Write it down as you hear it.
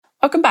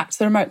Welcome back to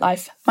The Remote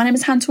Life. My name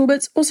is Han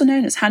Talbot, also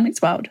known as Han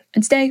Mixed World,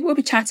 and today we'll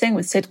be chatting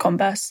with Cyd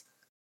Converse.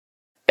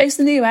 Based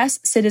in the US,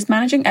 Cyd is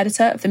managing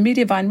editor of the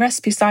Mediavine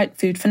recipe site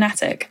Food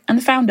Fanatic and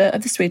the founder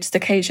of the Sweetest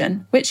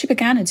occasion, which she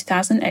began in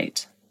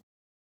 2008.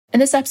 In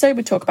this episode,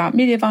 we talk about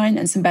Mediavine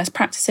and some best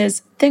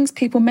practices, things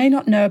people may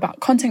not know about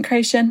content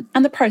creation,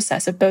 and the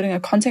process of building a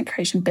content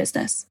creation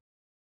business.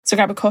 So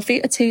grab a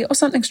coffee, a tea, or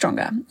something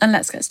stronger, and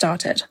let's get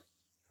started.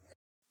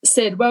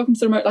 Cyd, welcome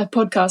to the Remote Life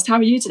podcast. How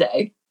are you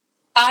today?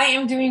 I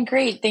am doing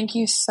great. Thank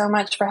you so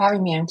much for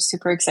having me. I'm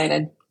super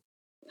excited.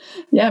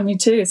 Yeah, me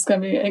too. It's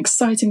going to be an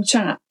exciting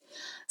chat.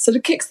 So to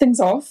kick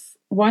things off,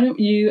 why don't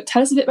you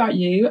tell us a bit about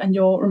you and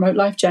your remote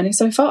life journey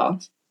so far?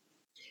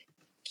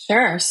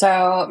 Sure.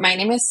 So my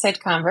name is Cyd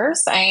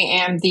Converse. I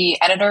am the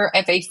editor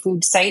of a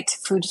food site,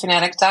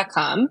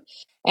 foodfanatic.com.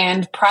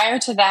 And prior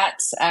to that,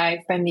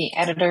 I've been the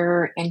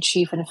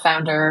editor-in-chief and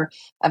founder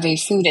of a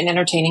food and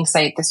entertaining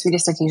site, the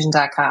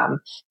sweetestoccasion.com,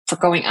 for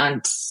going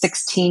on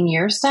 16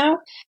 years now.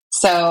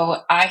 So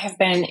I have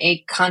been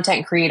a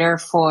content creator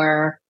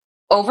for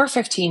over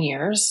 15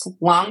 years,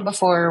 long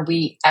before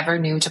we ever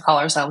knew to call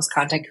ourselves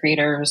content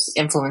creators,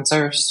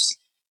 influencers.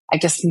 I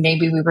guess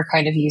maybe we were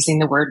kind of using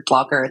the word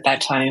blogger at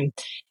that time.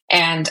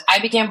 And I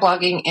began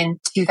blogging in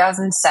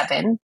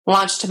 2007,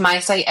 launched my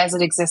site as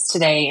it exists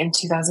today in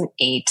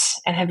 2008,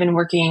 and have been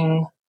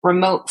working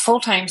remote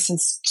full-time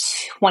since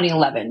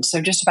 2011.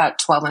 So just about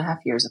 12 and a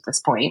half years at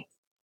this point.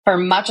 For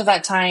much of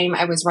that time,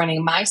 I was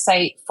running my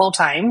site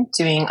full-time,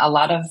 doing a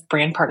lot of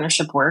brand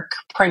partnership work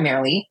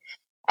primarily.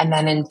 And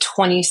then in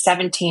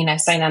 2017, I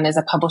signed on as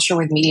a publisher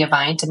with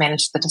Mediavine to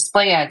manage the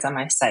display ads on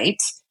my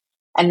site.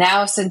 And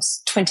now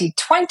since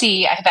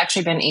 2020, I have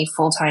actually been a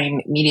full-time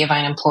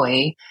Mediavine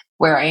employee,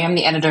 where I am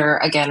the editor,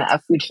 again,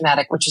 of Food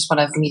Fanatic, which is one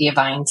of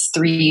Mediavine's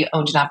 3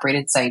 owned and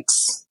operated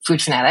sites,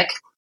 Food Fanatic.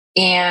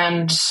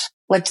 And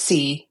let's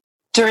see,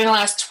 during the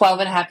last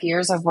 12 and a half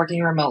years of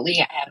working remotely,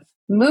 I have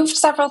moved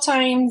several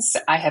times.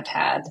 I have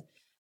had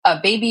a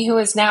baby who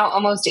is now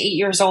almost 8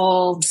 years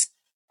old,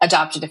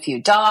 adopted a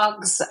few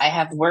dogs. I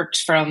have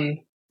worked from,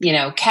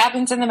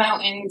 cabins in the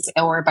mountains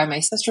or by my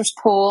sister's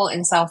pool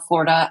in South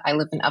Florida. I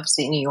live in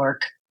upstate New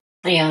York.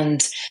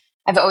 And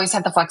I've always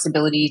had the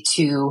flexibility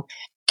to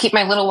keep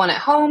my little one at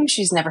home.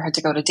 She's never had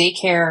to go to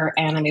daycare,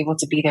 and I'm able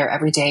to be there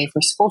every day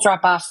for school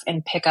drop-off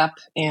and pickup,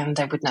 and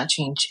I would not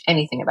change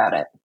anything about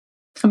it.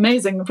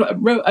 Amazing.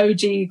 Real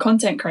OG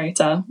content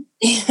creator.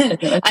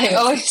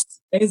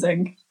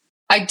 Amazing.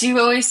 I do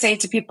always say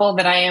to people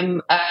that I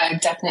am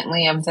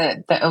definitely of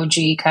the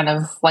OG kind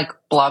of like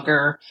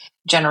blogger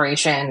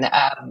generation,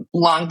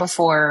 long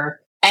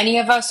before any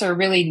of us, or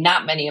really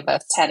not many of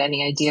us, had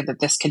any idea that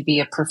this could be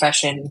a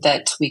profession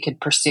that we could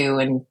pursue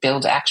and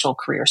build actual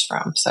careers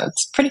from. So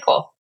it's pretty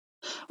cool.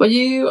 Were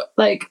you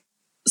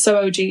so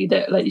OG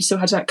that you still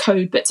had to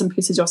code bits and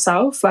pieces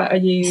yourself? Are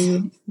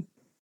you?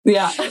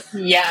 Yeah.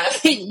 Yeah.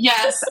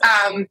 Yes.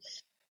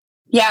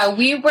 Yeah,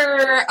 we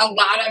were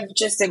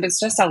it was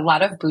just a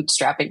lot of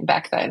bootstrapping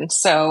back then.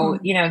 So,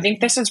 I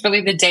think this was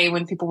really the day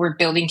when people were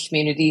building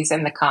communities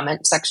in the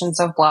comment sections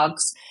of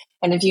blogs.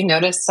 And if you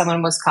noticed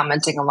someone was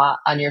commenting a lot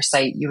on your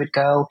site, you would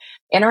go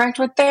interact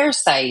with their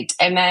site.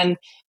 And then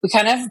we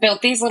kind of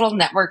built these little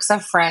networks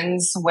of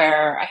friends,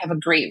 where I have a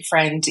great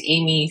friend,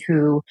 Amy,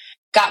 who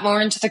got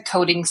more into the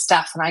coding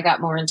stuff and I got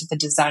more into the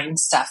design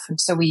stuff. And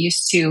so we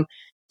used to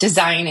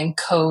design and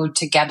code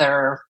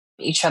together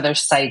each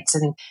other's sites.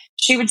 And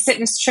she would sit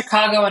in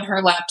Chicago on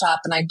her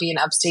laptop and I'd be in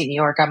upstate New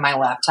York on my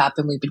laptop,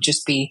 and we would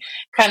just be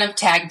kind of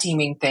tag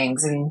teaming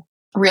things and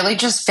really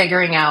just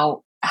figuring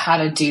out how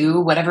to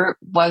do whatever it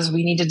was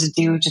we needed to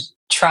do to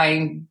try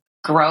and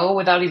grow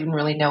without even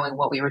really knowing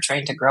what we were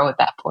trying to grow at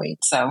that point.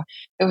 So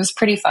it was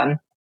pretty fun.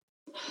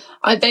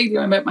 I vaguely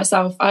remember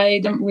myself. I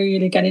didn't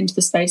really get into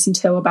the space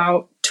until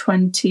about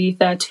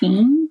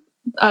 2013.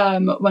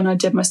 When I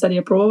did my study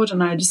abroad,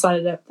 and I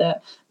decided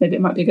that maybe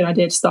it might be a good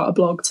idea to start a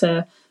blog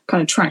to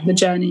kind of track the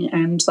journey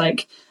and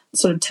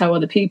sort of tell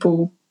other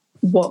people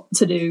what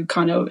to do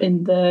kind of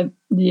in the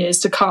years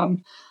to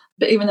come.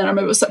 But even then, I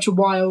remember it was such a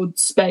wild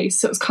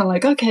space. It was kind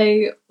of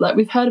okay,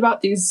 we've heard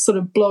about these sort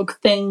of blog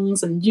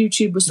things, and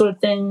YouTube was sort of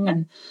thing,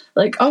 and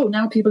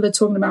now people are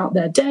talking about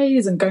their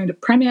days and going to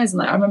premieres,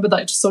 and I remember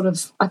just sort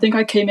of, I think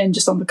I came in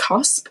just on the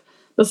cusp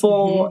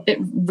before it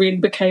really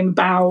became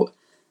about,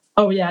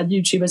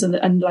 YouTubers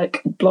and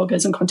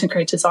bloggers and content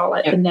creators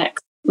are the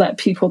next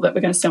people that we're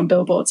going to see on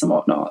billboards and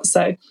whatnot.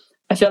 So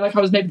I feel like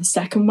I was maybe the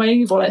second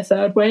wave or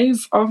third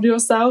wave after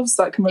yourselves.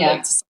 So I can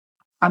relate to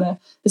kind of,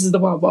 this is the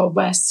wild, wild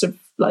west of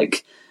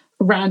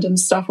random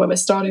stuff where we're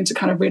starting to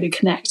kind of really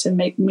connect and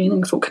make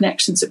meaningful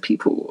connections with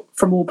people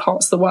from all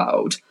parts of the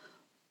world.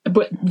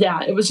 But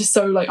yeah, it was just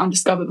so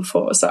undiscovered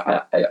before. So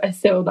I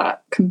feel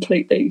that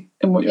completely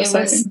in what you're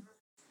saying.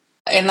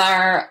 In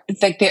our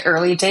the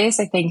early days,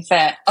 I think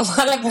that a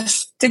lot of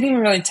us didn't even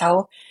really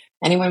tell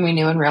anyone we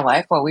knew in real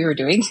life what we were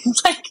doing.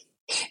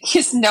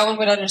 Because no one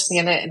would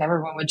understand it and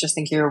everyone would just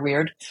think you were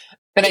weird.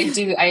 But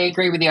I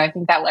agree with you. I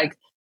think that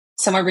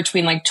somewhere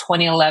between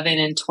 2011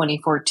 and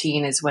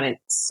 2014 is when it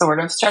sort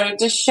of started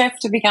to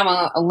shift to become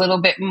a little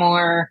bit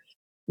more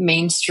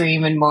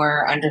mainstream and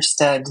more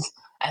understood.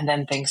 And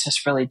then things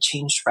just really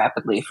changed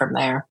rapidly from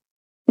there.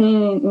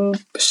 For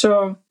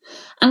sure.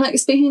 And like,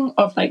 speaking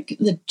of like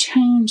the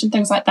change and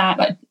things like that,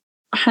 like,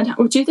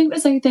 do you think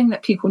there's anything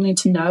that people need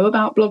to know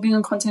about blogging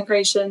and content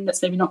creation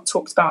that's maybe not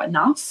talked about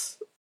enough?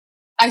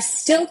 I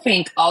still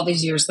think all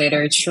these years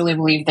later, I truly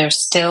believe there's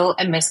still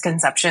a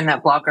misconception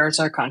that bloggers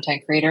or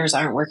content creators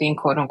aren't working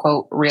quote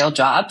unquote real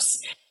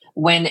jobs,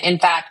 when in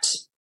fact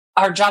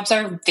our jobs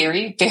are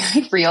very,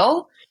 very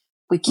real.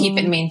 We keep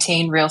and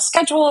maintain real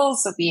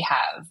schedules. We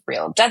have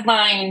real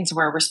deadlines.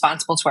 We're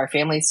responsible to our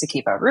families to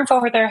keep a roof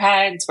over their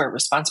heads. We're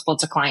responsible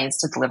to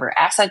clients to deliver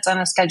assets on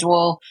a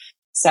schedule.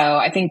 So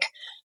I think,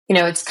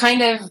 it's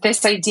kind of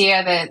this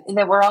idea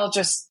that we're all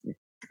just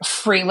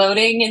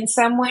freeloading in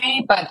some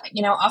way. But,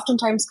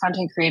 oftentimes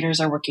content creators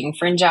are working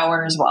fringe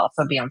hours while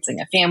also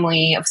balancing a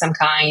family of some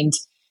kind.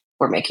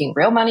 We're making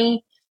real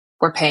money.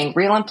 We're paying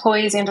real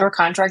employees and or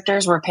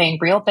contractors. We're paying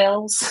real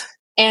bills.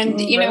 And,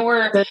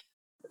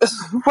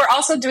 we're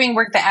also doing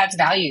work that adds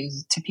value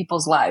to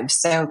people's lives.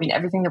 So,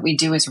 everything that we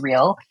do is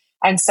real.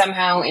 And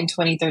somehow in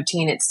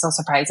 2013, it still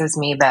surprises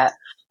me that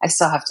I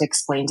still have to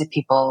explain to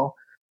people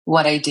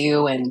what I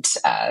do. And,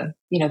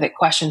 that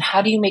question,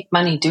 how do you make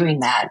money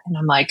doing that? And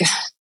I'm like,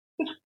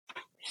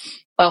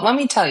 well, let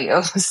me tell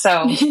you.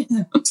 So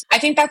I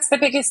think that's the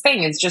biggest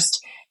thing, is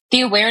just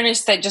the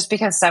awareness that just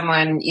because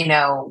someone,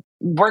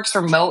 works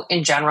remote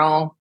in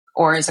general,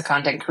 or is a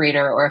content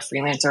creator or a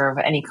freelancer of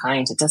any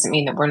kind, it doesn't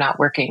mean that we're not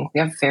working. We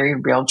have very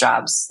real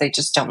jobs. They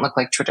just don't look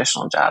like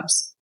traditional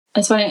jobs.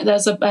 It's funny.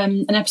 There's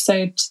an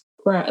episode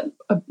where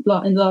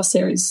in the last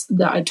series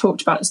that I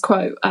talked about this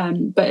quote,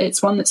 but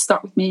it's one that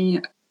stuck with me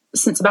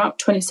since about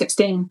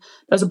 2016.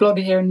 There's a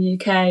blogger here in the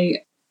UK.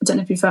 I don't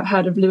know if you've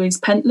heard of Louise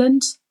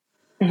Pentland.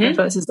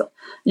 Mm-hmm.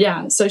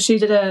 Yeah. So she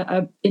did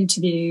a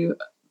interview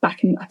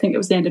back in, I think it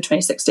was the end of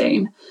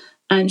 2016.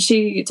 And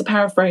she, to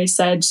paraphrase,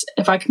 said,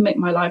 if I can make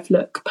my life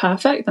look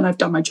perfect, then I've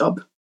done my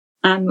job.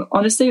 And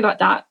honestly, like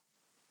that,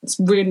 it's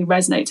really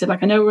resonated.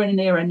 Like, I know we're in an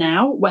era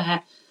now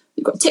where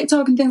you've got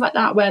TikTok and things like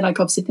that, where like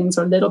obviously things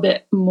are a little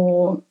bit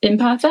more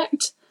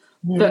imperfect.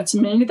 Mm. But to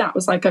me, that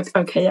was like,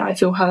 okay, yeah, I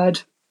feel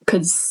heard,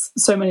 because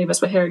so many of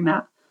us were hearing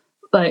that,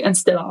 like, and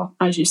still are,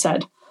 as you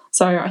said.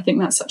 So I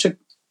think that's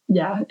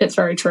it's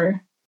very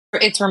true.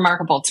 It's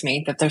remarkable to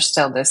me that there's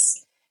still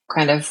this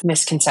kind of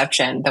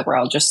misconception that we're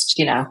all just,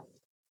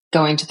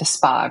 going to the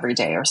spa every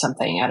day or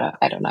something.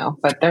 I don't know,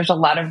 but there's a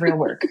lot of real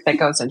work that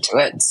goes into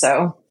it.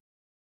 So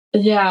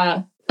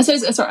yeah. So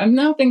sorry, I'm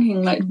now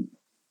thinking, like,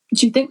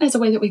 do you think there's a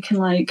way that we can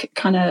like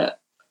kind of,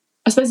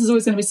 I suppose there's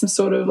always going to be some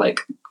sort of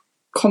like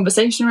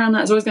conversation around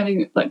that. There's always going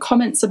to be like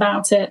comments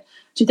about it.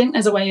 Do you think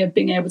there's a way of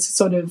being able to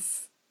sort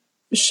of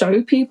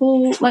show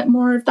people like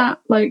more of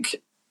that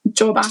like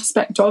job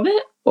aspect of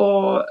it?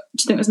 Or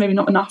do you think there's maybe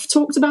not enough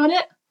talked about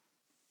it?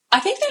 I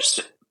think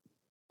there's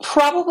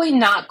probably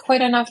not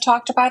quite enough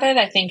talked about it.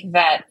 I think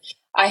that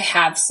I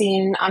have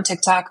seen on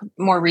TikTok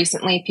more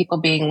recently people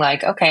being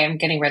like, okay, I'm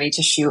getting ready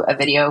to shoot a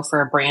video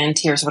for a brand.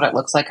 Here's what it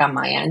looks like on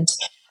my end.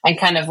 And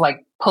kind of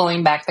like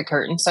pulling back the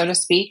curtain, so to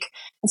speak.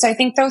 And so I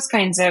think those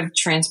kinds of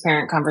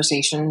transparent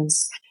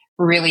conversations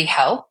really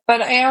help.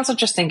 But I also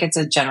just think it's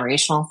a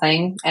generational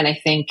thing. And I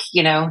think,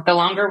 the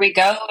longer we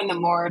go and the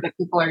more that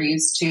people are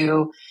used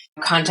to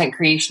content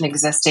creation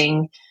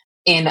existing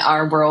in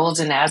our world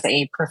and as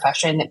a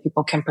profession that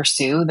people can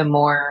pursue, the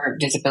more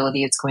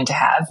visibility it's going to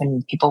have,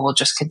 and people will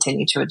just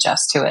continue to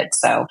adjust to it.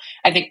 So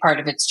I think part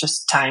of it's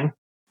just time.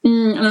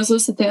 And I was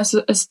also thinking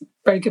that's a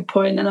very good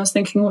point. And I was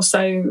thinking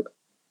also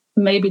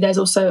maybe there's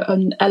also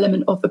an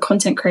element of the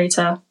content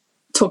creator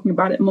talking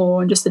about it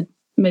more, and just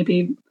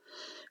maybe,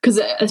 because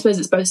I suppose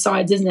it's both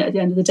sides, isn't it? At the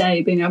end of the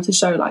day, being able to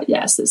show like,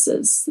 yes, this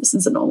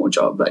is a normal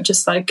job, but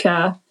just like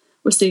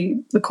we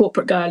see the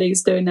corporate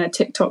girlies doing their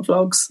TikTok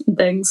vlogs and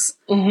things.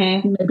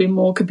 Mm-hmm. Maybe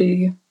more could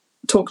be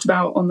talked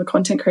about on the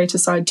content creator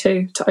side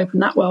too, to open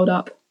that world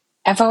up.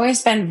 I've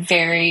always been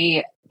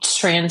very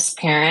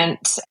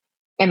transparent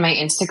in my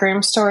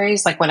Instagram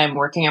stories, like when I'm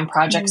working on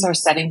projects or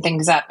setting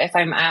things up. If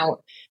I'm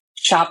out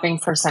shopping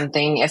for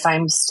something, if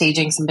I'm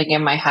staging something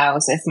in my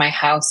house, if my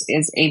house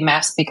is a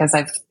mess because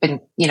I've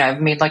been,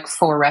 I've made like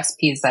 4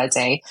 recipes that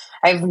day,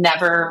 I've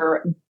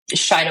never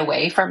shied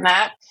away from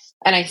that.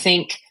 And I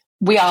think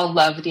we all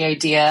love the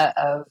idea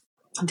of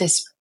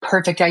this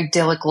perfect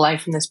idyllic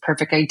life and this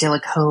perfect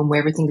idyllic home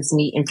where everything is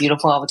neat and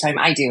beautiful all the time.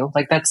 I do.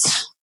 Like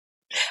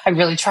I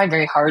really try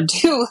very hard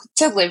to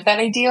live that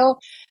ideal,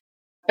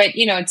 but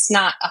it's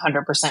not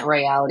 100%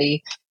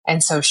 reality.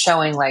 And so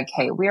showing like,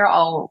 hey, we are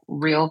all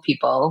real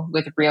people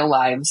with real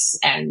lives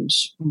and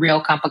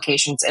real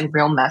complications and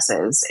real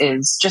messes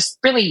is just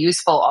really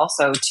useful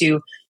also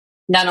to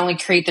not only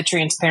create the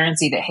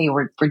transparency that, hey,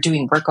 we're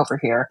doing work over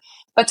here,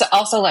 but to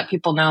also let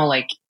people know,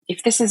 like,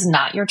 if this is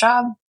not your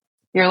job,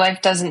 your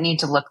life doesn't need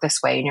to look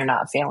this way, and you're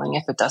not failing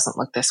if it doesn't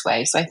look this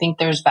way. So I think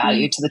there's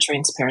value to the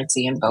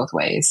transparency in both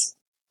ways.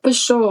 For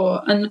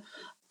sure. And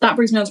that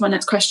brings me on to my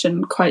next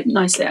question quite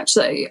nicely,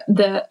 actually,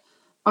 that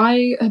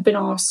I have been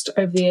asked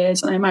over the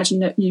years, and I imagine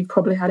that you've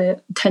probably had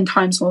it 10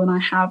 times more than I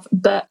have,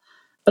 but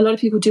a lot of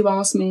people do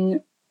ask me,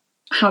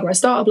 how do I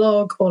start a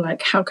blog? Or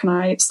like, how can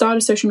I start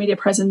a social media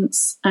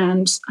presence?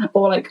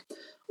 Or like,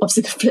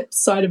 obviously the flip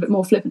side of it,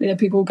 more flippantly,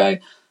 people go,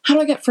 how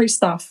do I get free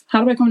stuff?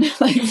 How do I come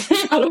like,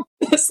 how do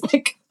I do this?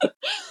 Like,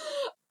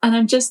 and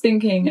I'm just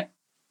thinking,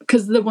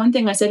 because the one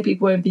thing I say to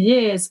people over the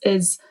years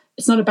is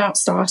it's not about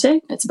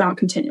starting, it's about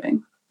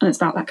continuing. And it's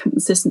about that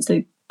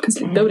consistency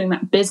building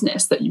that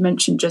business that you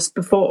mentioned just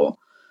before.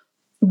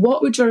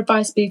 What would your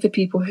advice be for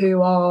people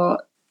who are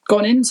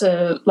gone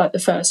into like the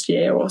first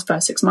year or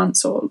first 6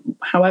 months or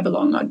however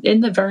long, like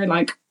in the very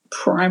like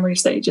primary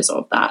stages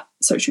of that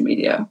social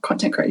media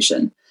content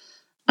creation,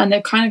 and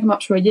they've kind of come up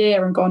to a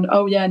year and gone,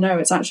 oh yeah, no,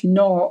 it's actually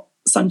not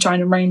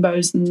sunshine and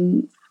rainbows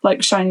and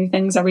like shiny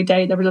things every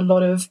day. There is a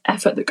lot of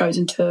effort that goes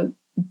into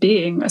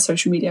being a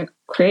social media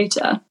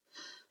creator.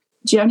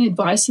 Do you have any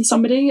advice for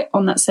somebody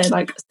on that, say,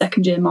 like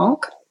second year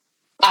mark?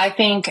 I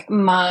think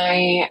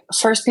my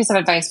first piece of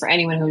advice for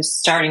anyone who's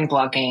starting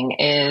blogging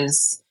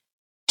is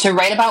to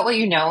write about what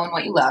you know and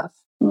what you love.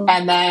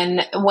 And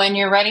then when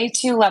you're ready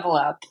to level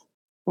up,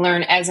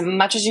 learn as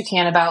much as you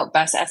can about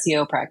best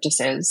SEO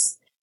practices.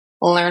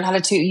 Learn how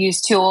to use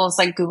tools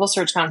like Google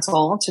Search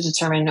Console to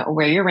determine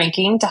where you're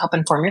ranking to help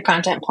inform your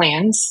content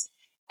plans.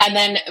 And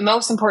then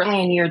most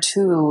importantly, in year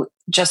 2,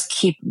 just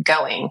keep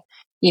going.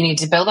 You need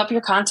to build up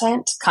your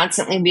content,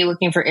 constantly be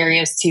looking for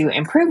areas to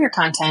improve your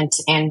content,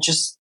 and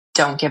just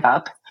don't give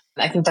up.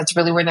 I think that's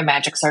really where the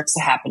magic starts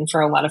to happen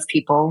for a lot of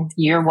people.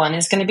 Year 1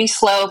 is going to be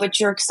slow, but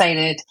you're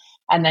excited.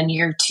 And then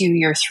year 2,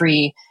 year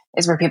 3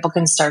 is where people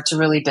can start to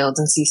really build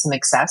and see some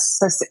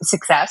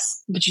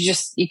success. But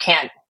you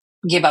can't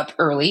give up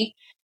early.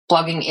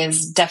 Blogging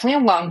is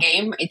definitely a long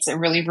game. It's a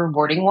really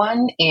rewarding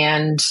one.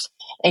 And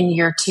in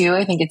year 2,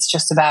 I think it's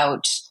just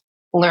about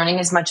learning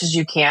as much as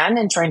you can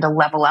and trying to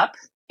level up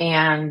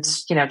and,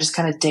 just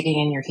kind of digging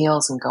in your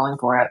heels and going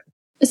for it.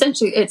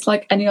 Essentially, it's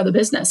like any other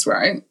business,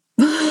 right?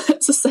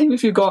 It's the same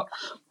if you've got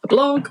a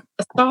blog,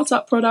 a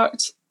startup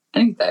product,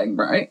 anything,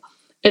 right?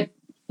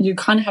 You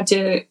kind of have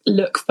to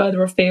look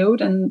further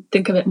afield and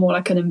think of it more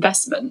like an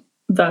investment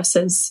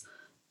versus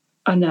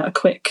a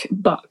quick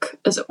buck,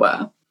 as it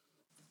were,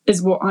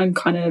 is what I'm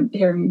kind of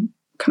hearing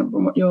kind of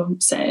from what you're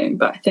saying.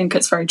 But I think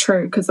it's very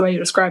true, because the way you're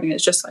describing it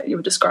is just like you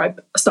would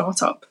describe a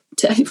startup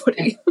to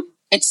anybody.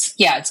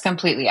 It's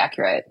completely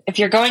accurate. If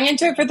you're going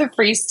into it for the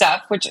free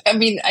stuff, which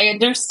I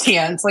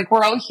understand, it's like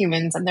we're all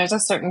humans and there's a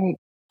certain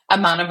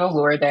amount of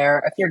allure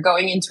there. If you're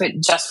going into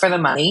it just for the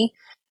money,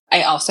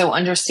 I also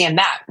understand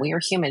that we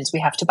are humans. We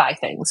have to buy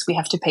things. We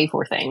have to pay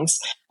for things.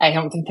 I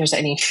don't think there's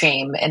any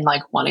shame in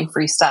like wanting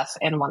free stuff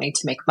and wanting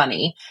to make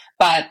money,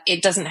 but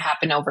it doesn't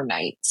happen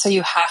overnight. So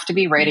you have to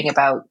be writing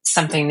about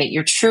something that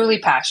you're truly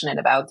passionate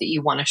about, that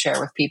you want to share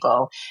with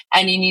people.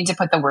 And you need to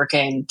put the work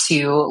in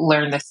to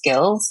learn the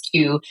skills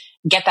to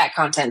get that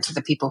content to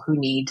the people who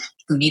need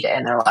it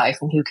in their life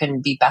and who can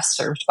be best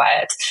served by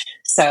it.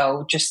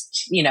 So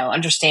just,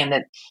 understand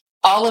that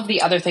all of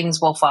the other things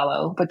will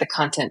follow, but the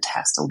content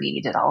has to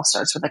lead. It all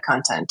starts with the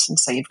content. And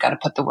so you've got to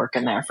put the work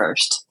in there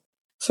first.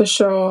 For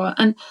sure.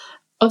 And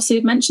obviously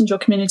you've mentioned your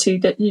community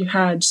that you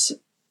had,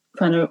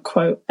 kind of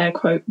quote, air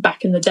quote,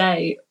 back in the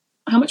day.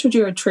 How much would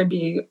you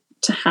attribute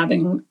to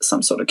having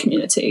some sort of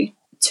community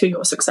to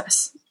your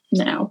success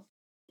now?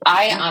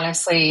 I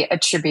honestly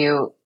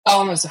attribute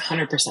almost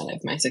 100%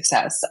 of my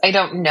success. I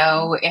don't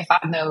know if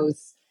on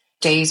those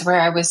days where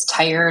I was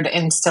tired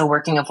and still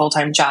working a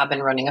full-time job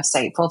and running a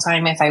site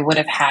full-time, if I would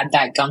have had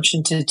that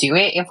gumption to do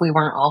it, if we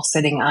weren't all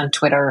sitting on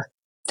Twitter,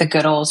 the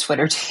good old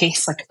Twitter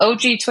days, like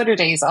OG Twitter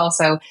days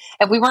also,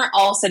 if we weren't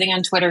all sitting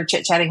on Twitter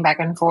chit-chatting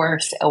back and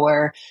forth,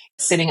 or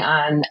sitting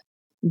on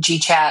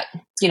GChat,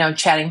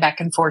 chatting back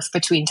and forth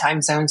between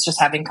time zones,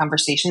 just having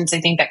conversations, I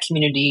think that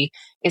community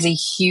is a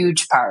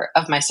huge part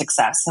of my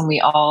success. And we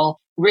all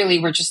really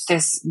were just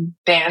this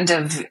band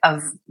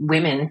of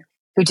women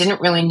who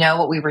didn't really know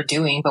what we were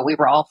doing, but we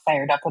were all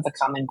fired up with a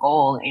common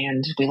goal,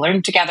 and we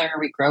learned together,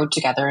 we grew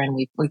together, and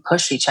we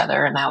pushed each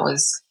other. And that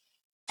was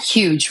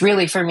huge.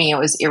 Really, for me, it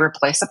was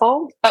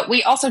irreplaceable. But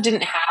we also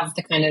didn't have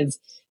the kind of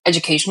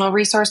educational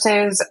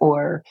resources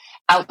or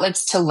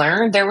outlets to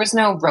learn. There was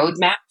no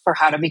roadmap for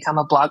how to become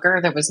a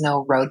blogger. There was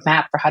no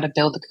roadmap for how to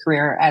build a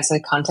career as a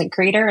content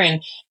creator.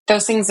 And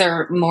those things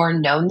are more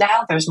known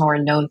now. There's more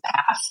known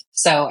path.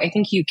 So I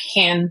think you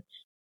can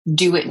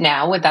do it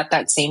now without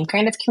that same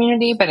kind of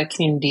community, but a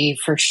community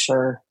for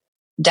sure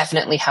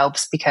definitely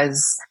helps,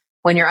 because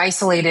when you're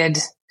isolated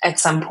at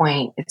some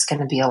point, it's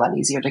going to be a lot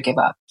easier to give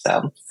up.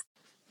 So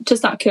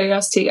just out of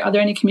curiosity, are there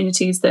any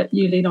communities that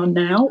you lean on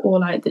now, or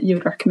like that you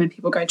would recommend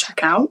people go check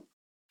out?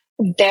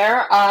 There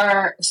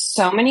are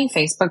so many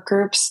Facebook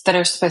groups that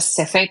are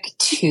specific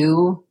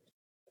to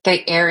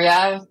the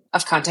area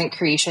of content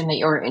creation that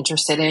you're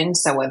interested in.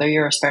 So whether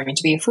you're aspiring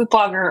to be a food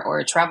blogger or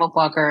a travel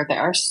blogger,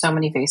 there are so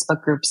many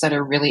Facebook groups that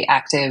are really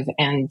active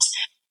and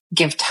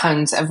give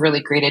tons of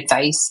really great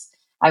advice.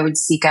 I would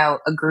seek out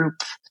a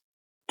group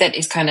that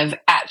is kind of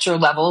at your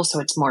level. So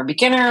it's more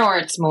beginner, or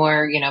it's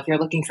more, if you're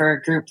looking for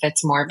a group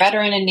that's more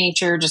veteran in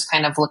nature, just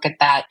kind of look at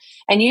that.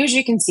 And usually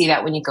you can see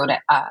that when you go to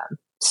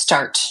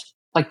start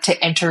like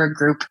to enter a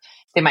group.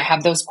 They might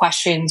have those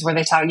questions where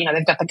they talk,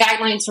 they've got the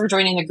guidelines for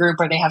joining the group,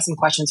 or they have some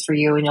questions for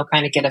you, and you'll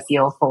kind of get a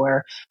feel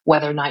for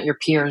whether or not your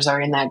peers are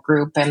in that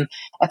group. And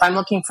if I'm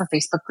looking for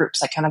Facebook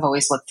groups, I kind of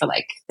always look for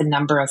like the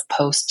number of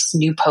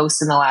new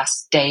posts in the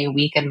last day,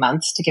 week, and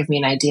month to give me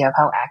an idea of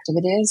how active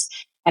it is.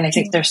 And I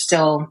think there's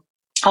still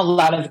a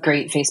lot of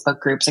great Facebook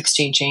groups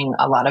exchanging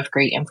a lot of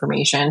great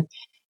information.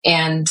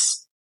 And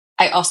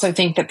I also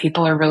think that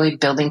people are really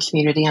building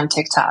community on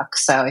TikTok.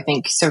 So I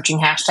think searching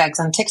hashtags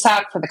on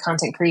TikTok for the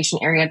content creation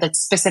area that's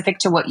specific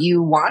to what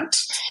you want,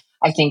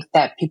 I think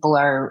that people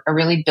are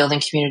really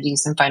building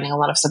communities and finding a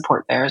lot of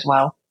support there as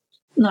well.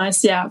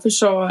 Nice. Yeah, for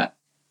sure.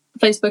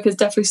 Facebook is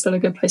definitely still a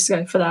good place to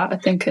go for that. I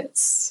think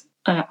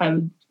I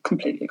would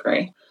completely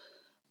agree.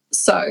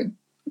 So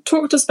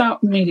talk to us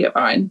about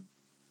Mediavine,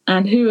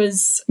 and who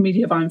is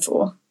Mediavine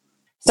for?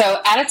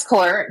 So at its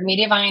core,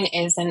 Mediavine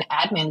is an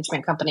ad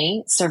management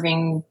company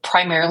serving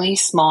primarily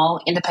small,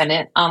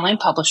 independent online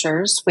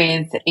publishers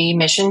with a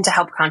mission to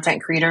help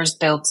content creators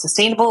build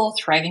sustainable,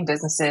 thriving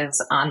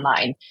businesses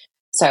online.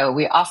 So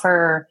we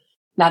offer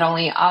not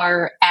only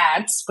our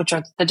ads, which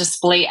are the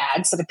display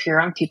ads that appear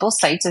on people's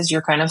sites as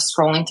you're kind of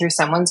scrolling through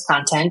someone's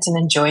content and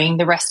enjoying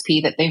the recipe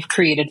that they've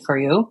created for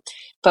you,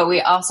 but we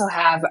also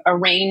have a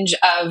range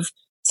of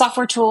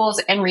software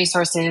tools and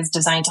resources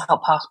designed to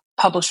help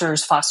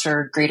publishers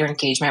foster greater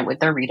engagement with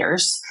their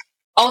readers.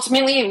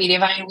 Ultimately, at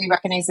Mediavine, we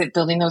recognize that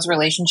building those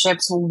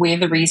relationships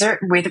with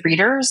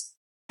readers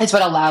is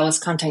what allows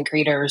content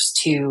creators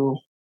to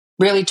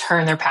really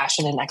turn their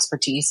passion and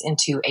expertise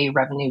into a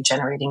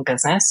revenue-generating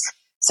business.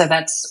 So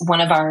that's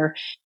one of our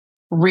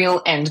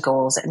real end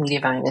goals at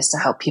Mediavine, is to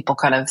help people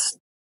kind of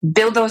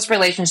build those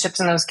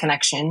relationships and those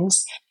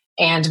connections.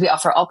 And we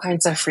offer all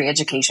kinds of free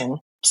education.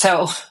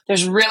 So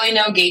there's really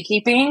no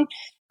gatekeeping.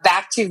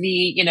 Back to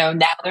the, now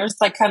there's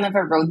like kind of a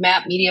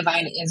roadmap.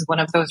 Mediavine is one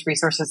of those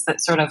resources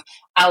that sort of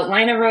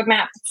outline a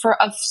roadmap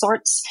of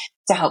sorts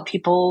to help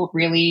people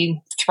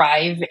really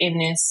thrive in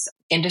this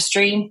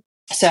industry.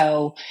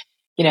 So,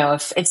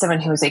 if it's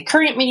someone who is a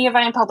current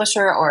Mediavine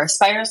publisher or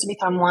aspires to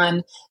become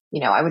one,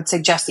 I would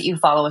suggest that you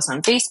follow us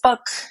on Facebook,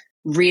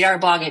 read our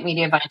blog at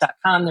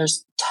mediavine.com.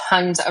 There's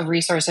tons of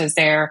resources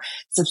there.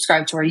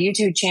 Subscribe to our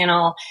YouTube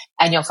channel,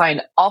 and you'll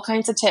find all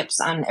kinds of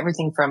tips on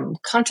everything from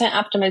content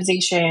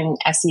optimization,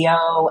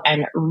 SEO,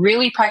 and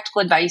really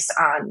practical advice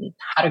on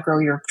how to grow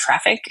your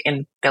traffic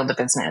and build a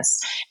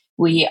business.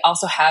 We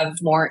also have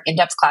more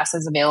in-depth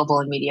classes available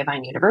in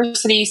Mediavine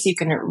University, so you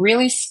can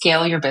really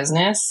scale your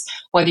business,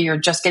 whether you're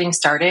just getting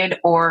started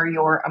or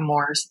you're a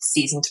more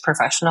seasoned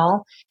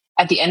professional.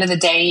 At the end of the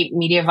day,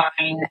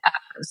 Mediavine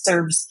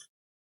serves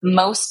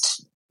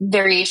most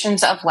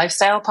variations of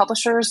lifestyle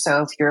publishers.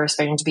 So if you're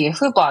aspiring to be a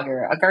food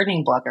blogger, a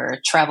gardening blogger,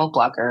 a travel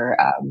blogger,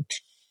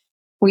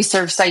 we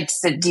serve sites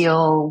that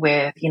deal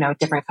with,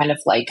 different kind of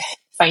like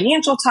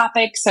financial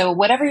topics. So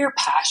whatever your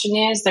passion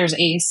is, there's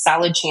a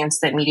solid chance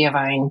that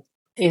Mediavine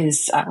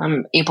is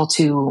able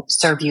to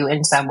serve you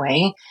in some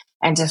way.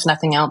 And if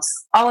nothing else,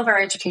 all of our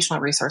educational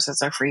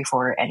resources are free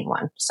for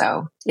anyone.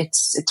 So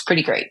it's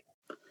pretty great.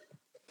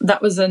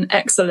 That was an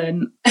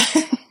excellent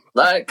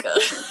summary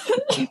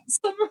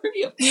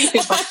of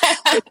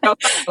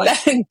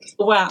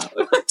wow.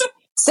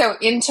 So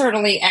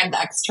internally and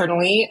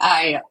externally,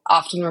 I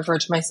often refer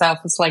to myself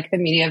as like the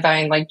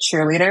Mediavine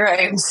cheerleader.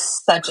 I am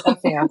such a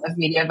fan of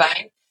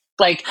Mediavine.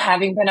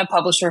 Having been a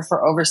publisher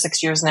for over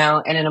 6 years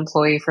now and an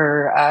employee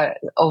for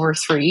over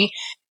 3,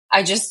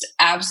 I just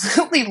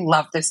absolutely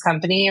love this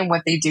company and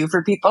what they do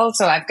for people.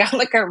 So I've got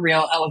a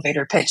real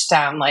elevator pitch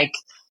down.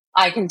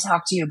 I can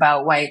talk to you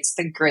about why it's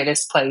the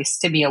greatest place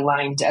to be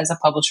aligned as a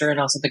publisher and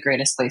also the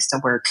greatest place to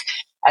work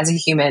as a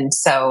human.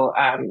 So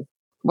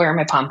where are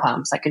my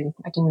pom-poms? I can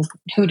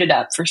hoot it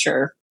up for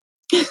sure.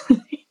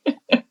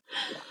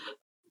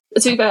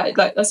 Too bad.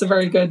 That's a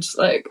very good,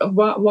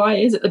 why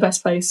is it the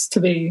best place to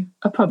be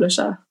a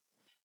publisher?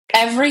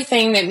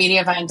 Everything that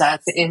Mediavine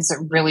does is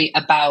really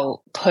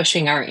about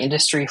pushing our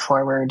industry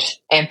forward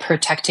and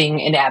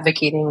protecting and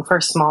advocating for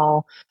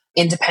small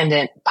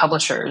independent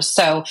publishers.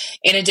 So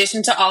in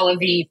addition to all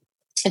the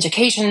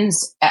education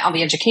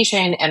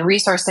and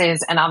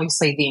resources, and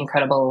obviously the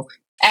incredible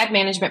ad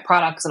management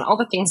products and all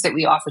the things that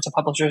we offer to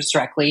publishers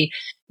directly,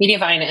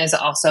 Mediavine is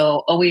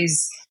also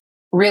always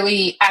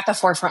really at the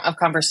forefront of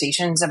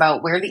conversations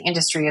about where the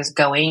industry is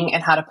going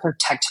and how to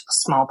protect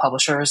small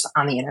publishers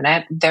on the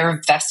internet. Our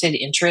vested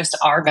interest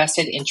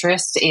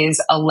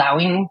is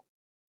allowing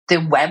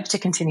the web to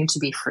continue to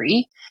be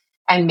free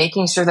and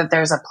making sure that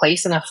there's a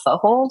place and a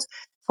foothold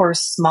for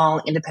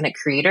small independent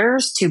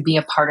creators to be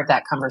a part of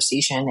that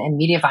conversation. And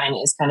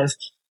Mediavine is kind of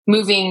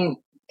moving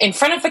in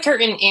front of the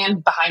curtain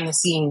and behind the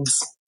scenes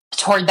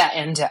toward that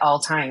end at all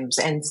times.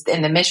 And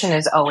the mission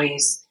is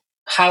always,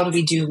 how do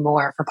we do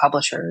more for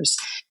publishers?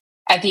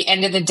 At the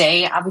end of the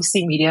day,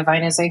 obviously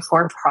Mediavine is a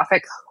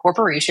for-profit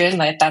corporation.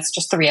 That's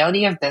just the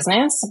reality of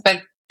business.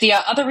 But the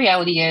other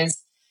reality is,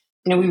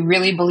 we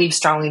really believe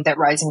strongly that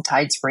rising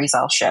tides raise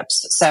all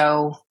ships.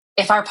 So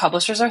if our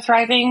publishers are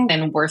thriving,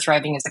 then we're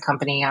thriving as a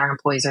company, our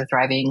employees are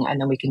thriving, and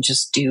then we can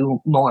just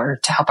do more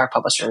to help our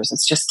publishers.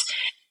 It's just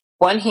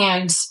one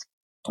hand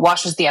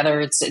washes the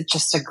other. It's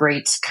just a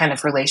great kind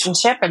of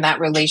relationship. And that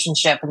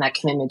relationship and that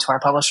commitment to our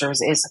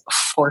publishers is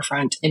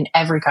forefront in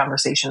every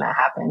conversation that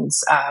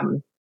happens,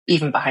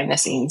 even behind the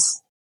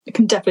scenes. I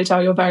can definitely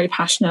tell you're very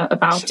passionate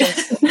about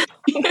it.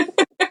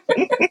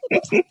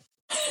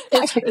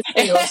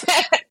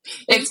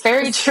 It's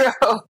very true.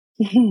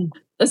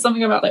 There's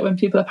something about like when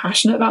people are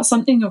passionate about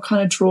something, you're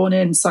kind of drawn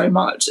in so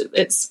much.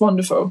 It's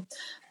wonderful.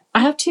 I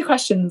have 2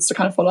 questions to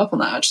kind of follow up on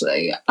that,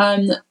 actually.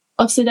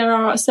 Obviously,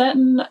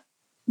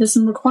 there's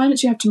some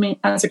requirements you have to meet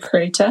as a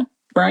creator,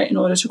 right, in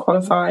order to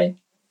qualify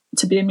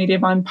to be a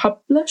Mediavine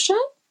publisher.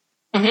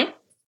 Mm-hmm.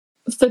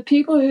 For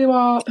people who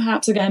are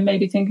perhaps, again,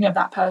 maybe thinking of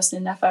that person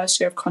in their first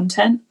year of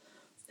content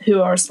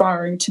who are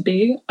aspiring to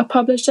be a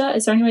publisher,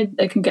 is there any way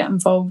they can get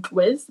involved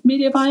with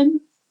Mediavine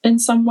in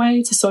some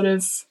way to sort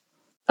of,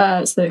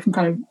 so they can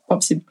kind of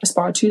obviously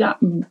aspire to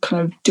that and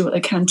kind of do what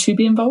they can to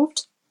be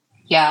involved?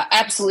 Yeah,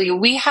 absolutely.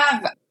 We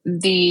have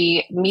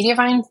the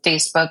Mediavine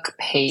Facebook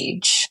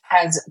page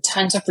has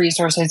tons of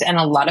resources and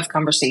a lot of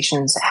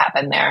conversations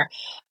happen there.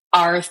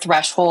 Our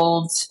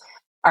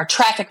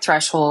traffic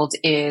threshold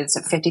is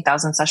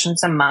 50,000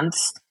 sessions a month.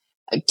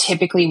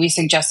 Typically, we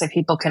suggest that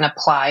people can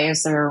apply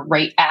as they're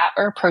right at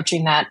or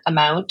approaching that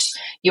amount.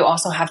 You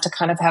also have to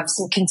kind of have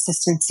some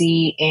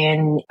consistency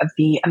in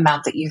the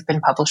amount that you've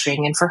been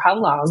publishing and for how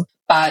long.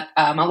 But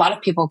a lot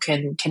of people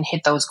can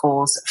hit those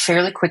goals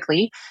fairly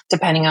quickly,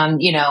 depending on,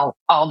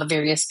 all the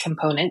various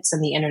components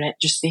and the internet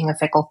just being a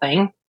fickle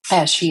thing,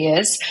 as she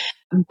is.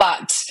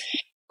 But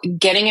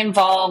getting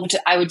involved,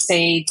 I would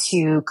say,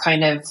 to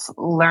kind of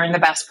learn the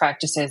best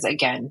practices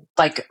again,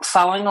 like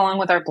following along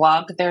with our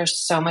blog. There's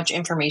so much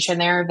information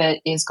there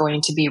that is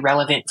going to be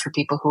relevant for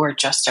people who are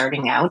just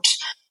starting out.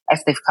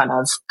 If they've kind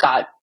of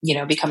got,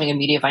 becoming a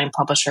Mediavine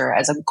publisher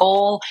as a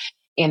goal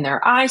in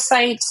their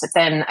eyesight,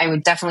 then I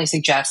would definitely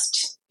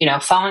suggest,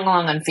 following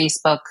along on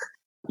Facebook,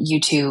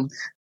 YouTube,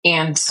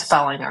 and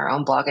following our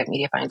own blog at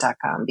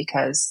Mediavine.com,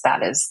 because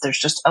there's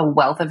just a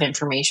wealth of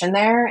information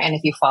there. And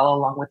if you follow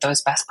along with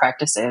those best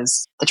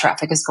practices, the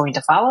traffic is going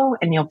to follow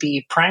and you'll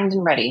be primed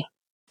and ready.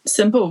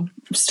 Simple,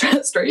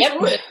 straightforward.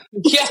 Yep.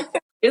 Yeah.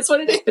 It's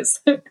what it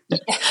is.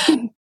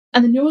 And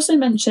then you also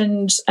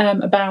mentioned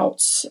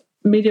about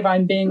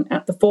Mediavine being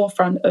at the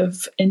forefront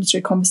of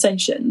industry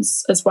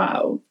conversations as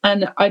well.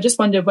 And I just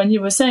wondered, when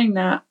you were saying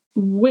that,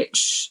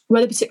 which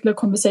were the particular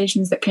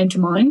conversations that came to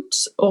mind,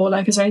 or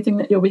like, is there anything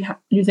that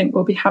you think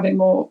we'll be having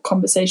more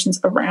conversations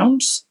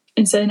around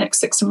in, say, the next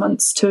 6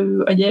 months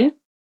to a year?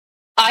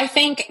 I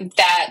think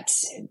that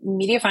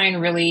Mediavine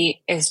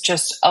really is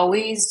just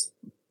always,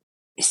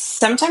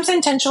 sometimes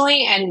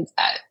intentionally and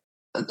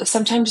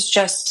sometimes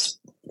just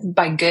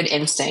by good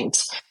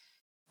instinct.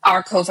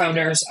 Our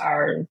co-founders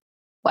are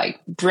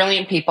like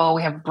brilliant people.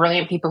 We have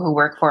brilliant people who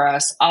work for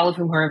us, all of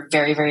whom are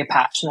very, very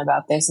passionate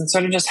about this and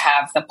sort of just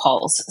have the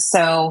pulse.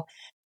 So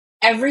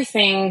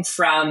everything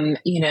from,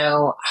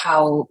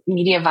 how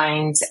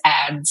Mediavine's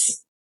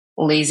ads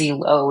lazy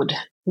load.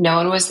 No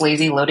one was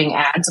lazy loading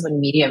ads when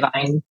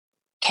Mediavine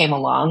came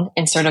along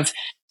and sort of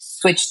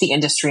switched the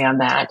industry on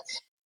that.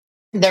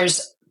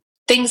 There's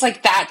things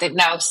like that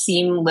now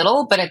seem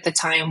little, but at the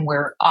time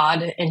were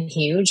odd and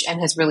huge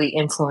and has really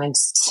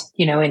influenced,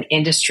 an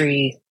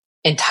industry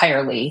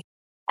entirely.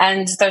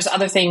 And there's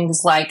other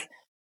things like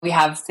we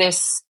have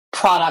this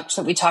product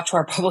that we talk to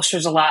our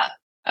publishers a lot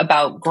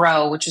about,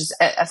 Grow, which is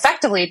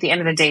effectively, at the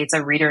end of the day, it's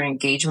a reader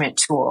engagement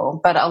tool.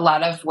 But a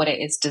lot of what it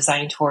is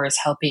designed for is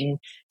helping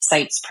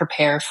sites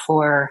prepare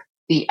for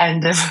the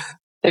end of,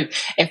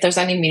 if there's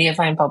any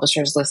Mediavine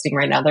publishers listening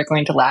right now, they're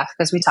going to laugh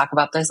because we talk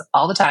about this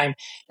all the time,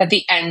 at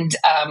the end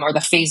or the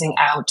phasing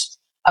out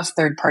of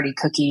third-party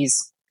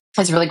cookies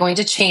is really going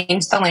to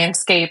change the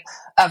landscape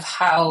of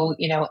how,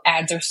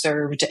 ads are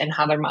served and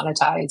how they're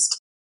monetized.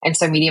 And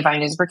so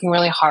Mediavine is working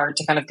really hard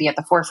to kind of be at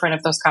the forefront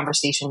of those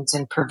conversations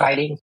and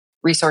providing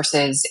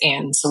resources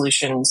and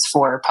solutions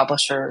for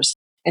publishers.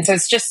 And so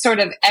it's just sort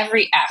of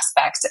every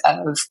aspect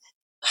of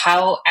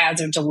how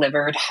ads are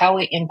delivered, how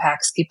it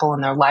impacts people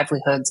and their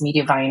livelihoods.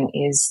 Mediavine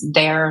is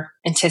there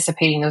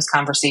anticipating those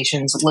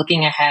conversations,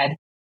 looking ahead,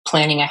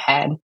 planning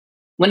ahead.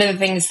 One of the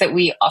things that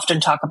we often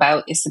talk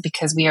about is that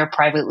because we are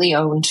privately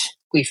owned,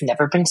 we've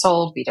never been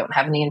sold, we don't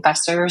have any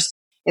investors,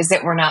 is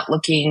that we're not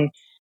looking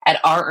at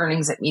our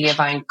earnings at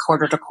Mediavine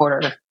quarter to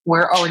quarter.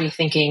 We're already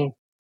thinking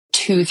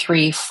 2,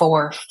 3,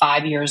 4,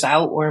 5 years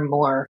out or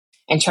more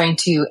and trying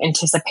to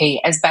anticipate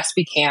as best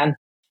we can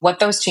what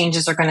those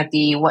changes are going to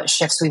be, what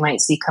shifts we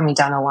might see coming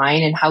down the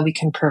line, and how we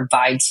can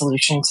provide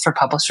solutions for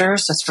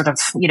publishers to sort of,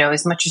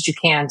 as much as you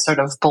can, sort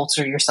of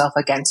bolster yourself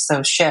against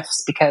those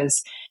shifts.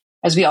 Because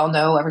as we all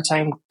know, every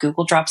time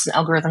Google drops an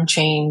algorithm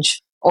change,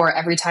 or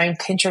every time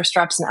Pinterest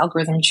drops an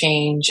algorithm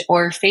change,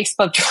 or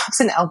Facebook drops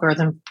an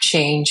algorithm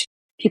change,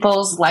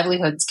 people's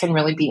livelihoods can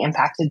really be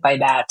impacted by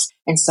that.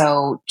 And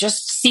so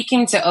just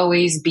seeking to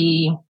always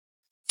be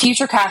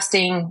future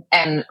casting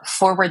and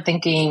forward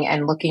thinking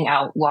and looking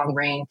out long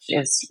range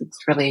is it's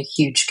really a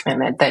huge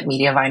commitment that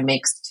Mediavine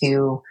makes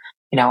to,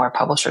 our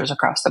publishers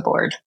across the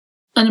board.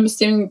 And I'm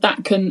assuming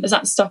is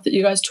that stuff that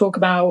you guys talk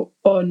about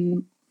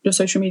on your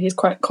social medias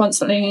quite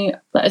constantly?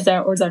 Is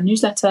there a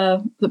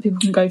newsletter that people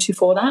can go to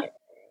for that?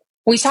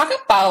 We talk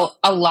about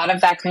a lot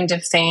of that kind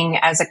of thing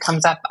as it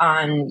comes up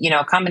on,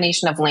 a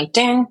combination of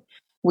LinkedIn.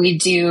 We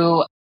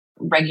do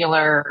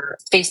regular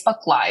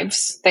Facebook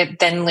Lives that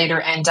then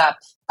later end up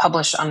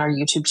published on our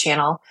YouTube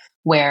channel,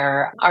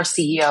 where our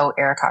CEO,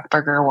 Eric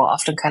Hochberger, will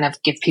often kind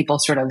of give people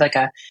sort of like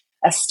a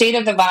state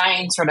of the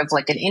vine, sort of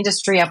like an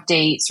industry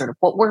update, sort of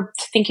what we're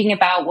thinking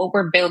about, what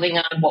we're building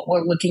on, what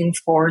we're looking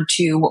forward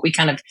to, what we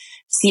kind of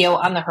see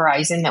on the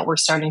horizon that we're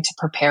starting to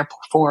prepare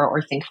for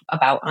or think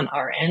about on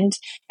our end.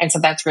 And so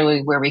that's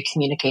really where we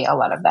communicate a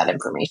lot of that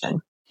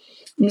information.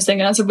 I'm just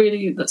thinking that's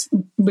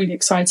really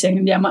exciting.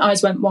 And yeah, my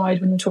eyes went wide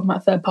when you were talking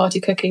about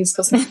third-party cookies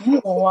because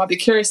I'd be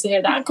curious to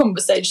hear that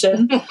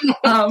conversation.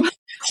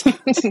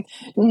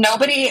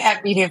 Nobody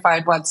at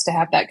Mediavine wants to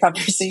have that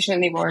conversation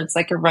anymore. It's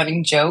like a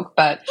running joke,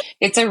 but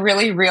it's a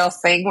really real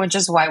thing, which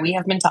is why we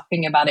have been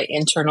talking about it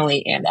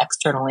internally and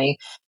externally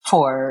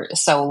for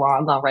so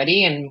long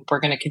already. And we're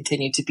going to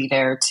continue to be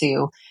there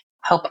to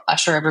help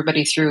usher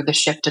everybody through the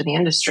shift in the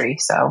industry.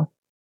 So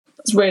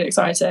it's really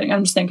exciting.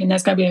 I'm just thinking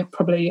there's going to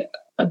be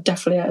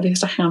definitely at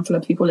least a handful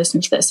of people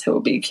listening to this who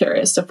will be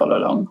curious to follow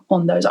along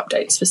on those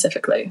updates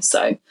specifically.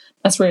 So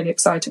that's really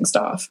exciting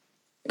stuff.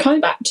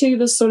 Coming back to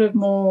the sort of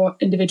more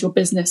individual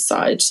business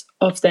side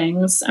of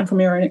things and from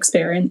your own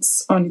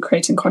experience on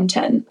creating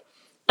content,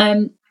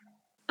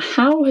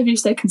 how have you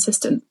stayed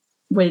consistent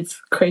with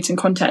creating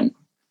content?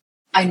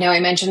 I know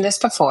I mentioned this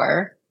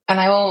before, and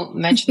I will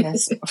mention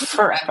this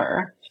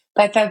forever.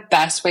 But the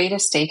best way to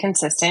stay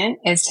consistent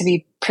is to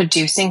be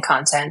producing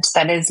content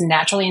that is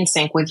naturally in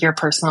sync with your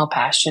personal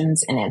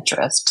passions and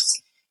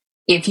interests.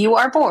 If you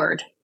are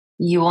bored,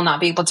 you will not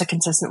be able to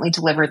consistently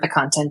deliver the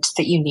content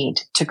that you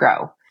need to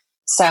grow.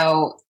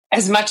 So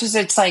as much as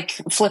it's like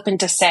flippant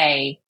to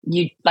say,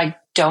 you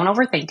don't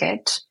overthink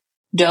it.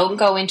 Don't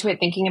go into it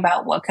thinking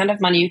about what kind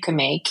of money you can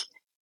make.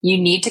 You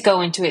need to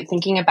go into it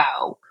thinking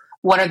about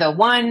what are the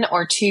 1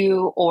 or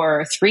 2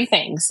 or 3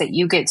 things that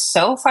you get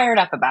so fired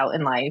up about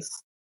in life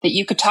that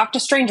you could talk to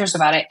strangers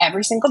about it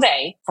every single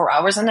day for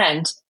hours on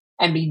end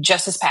and be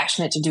just as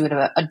passionate to do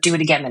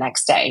it again the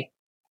next day.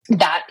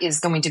 That is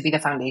going to be the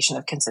foundation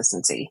of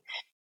consistency.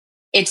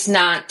 It's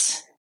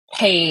not,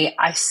 hey,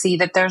 I see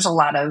that there's a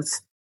lot of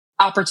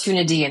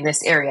opportunity in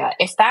this area.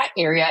 If that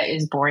area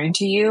is boring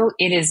to you,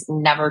 it is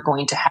never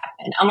going to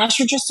happen unless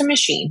you're just a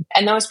machine.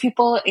 And those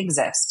people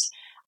exist.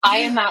 I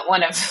am not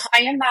one of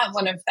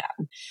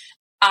them.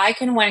 I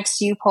can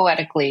wax you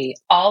poetically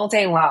all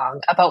day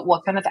long about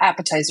what kind of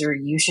appetizer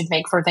you should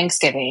make for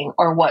Thanksgiving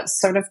or what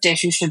sort of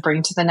dish you should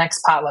bring to the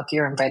next potluck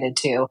you're invited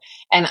to.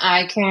 And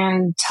I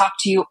can talk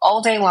to you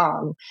all day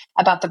long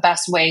about the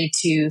best way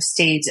to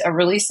stage a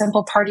really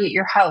simple party at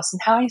your house and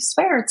how I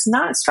swear it's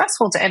not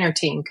stressful to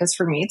entertain, because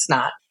for me, it's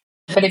not.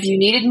 But if you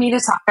needed me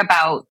to talk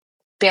about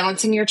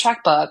balancing your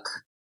checkbook,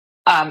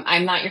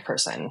 I'm not your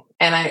person.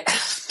 And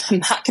I'm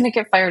not going to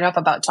get fired up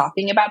about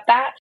talking about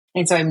that.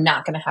 And so I'm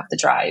not going to have the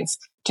drive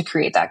to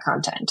create that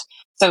content.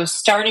 So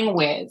starting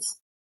with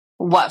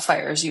what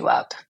fires you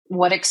up,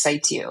 what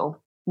excites you,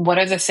 what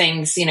are the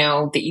things,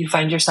 that you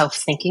find yourself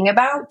thinking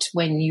about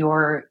when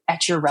you're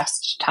at your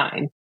rest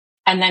time.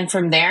 And then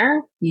from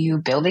there, you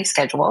build a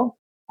schedule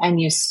and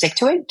you stick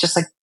to it just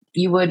like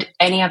you would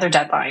any other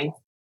deadline.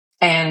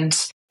 And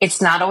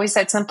it's not always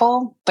that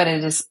simple, but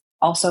it is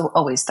also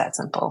always that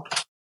simple.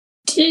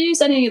 Do you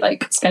use any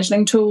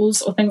scheduling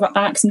tools or things like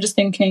that? Because I'm just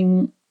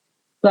thinking,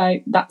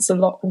 that's a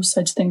lot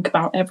also to think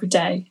about every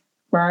day,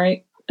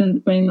 right?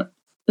 And I mean,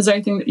 is there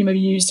anything that you maybe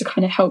use to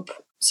kind of help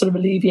sort of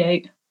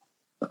alleviate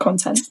the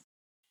content?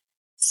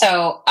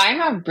 So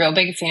I'm a real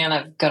big fan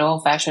of good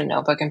old-fashioned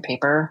notebook and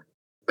paper.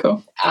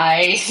 Cool.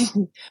 I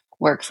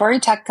work for a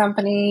tech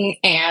company,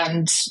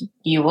 and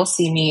you will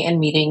see me in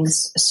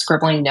meetings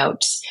scribbling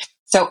notes.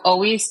 So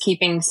always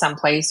keeping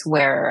someplace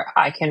where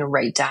I can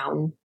write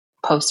down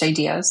post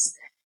ideas.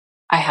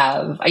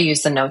 I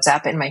use the Notes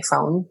app in my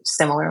phone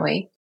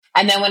similarly.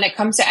 And then when it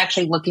comes to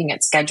actually looking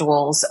at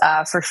schedules,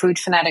 for Food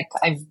Fanatic,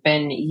 I've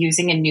been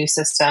using a new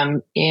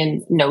system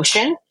in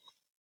Notion,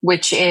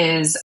 which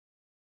is,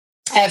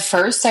 at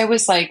first I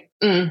was like,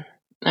 I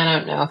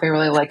don't know if I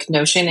really like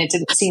Notion. It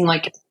didn't seem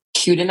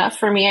cute enough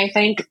for me, I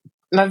think.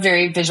 I'm a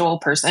very visual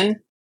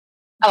person.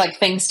 I like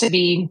things to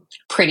be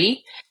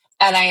pretty.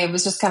 And I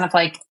was just kind of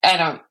like, I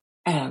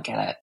don't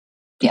get it.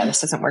 Yeah,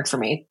 this doesn't work for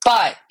me,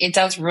 but it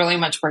does really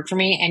much work for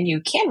me. And you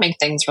can make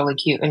things really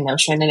cute in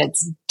Notion, and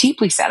it's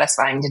deeply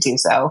satisfying to do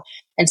so.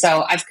 And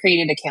so I've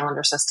created a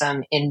calendar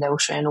system in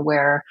Notion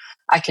where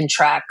I can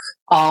track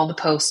all the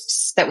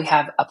posts that we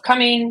have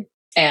upcoming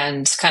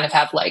and kind of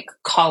have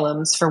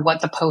columns for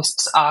what the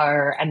posts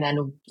are, and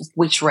then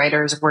which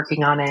writer is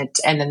working on it,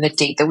 and then the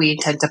date that we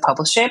intend to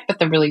publish it. But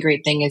the really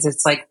great thing is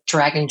it's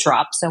drag and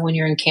drop. So when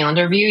you're in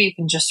calendar view, you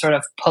can just sort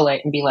of pull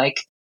it and be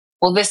like,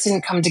 well, this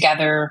didn't come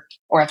together,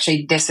 or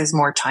actually this is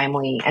more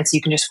timely. And so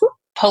you can just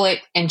pull it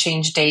and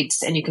change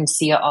dates, and you can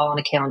see it all in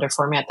a calendar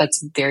format.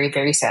 That's very,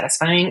 very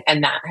satisfying.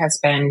 And that has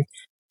been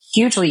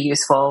hugely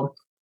useful.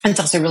 And it's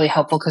also really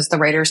helpful because the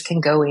writers can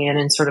go in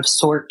and sort of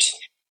sort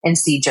and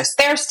see just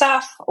their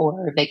stuff,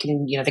 or they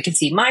can, they can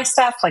see my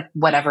stuff, like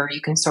whatever. You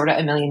can sort it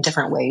a million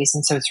different ways.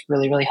 And so it's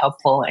really, really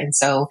helpful. And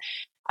so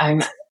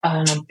I'm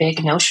on a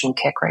big Notion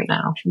kick right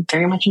now. I'm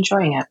very much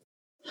enjoying it.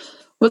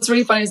 What's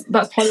really funny is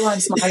that's probably why I'm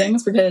smiling,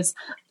 is because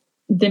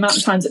the amount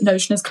of times that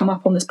Notion has come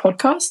up on this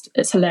podcast,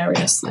 it's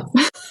hilarious.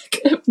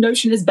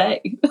 Notion is bae.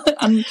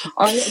 And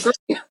I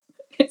agree.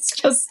 It's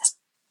just...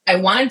 I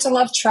wanted to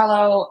love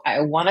Trello. I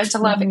wanted to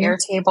love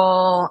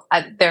Airtable.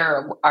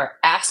 There are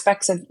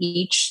aspects of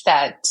each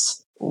that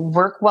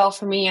work well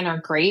for me and are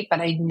great,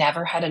 but I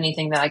never had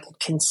anything that I could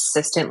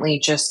consistently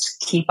just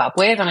keep up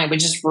with. And I would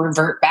just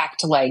revert back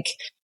to like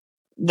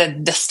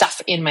the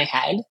stuff in my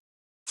head.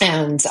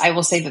 And I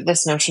will say that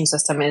this Notion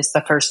system is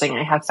the first thing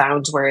I have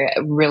found where it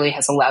really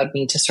has allowed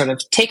me to sort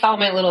of take all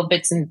my little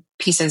bits and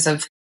pieces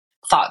of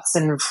thoughts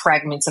and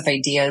fragments of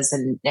ideas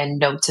and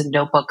notes and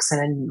notebooks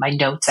and in my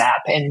notes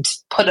app and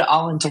put it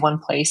all into one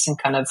place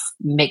and kind of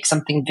make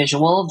something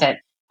visual that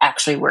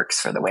actually works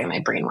for the way my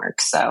brain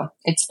works. So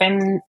it's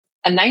been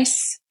a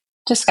nice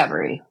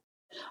discovery.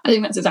 I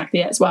think that's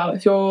exactly it as well.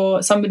 If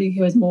you're somebody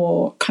who is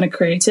more kind of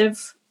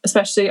creative,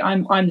 especially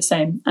I'm the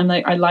same. And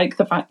I like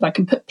the fact that I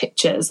can put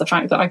pictures, the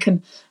fact that I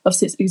can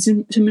obviously it's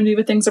easy to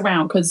maneuver things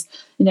around because,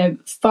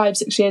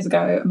 5-6 years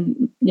ago,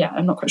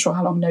 I'm not quite sure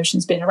how long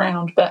Notion's been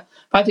around, but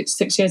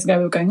 5-6 years ago,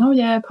 we were going, oh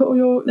yeah, put all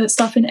your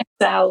stuff in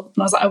Excel.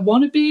 And I was like, I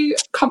want to be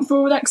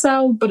comfortable with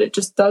Excel, but it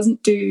just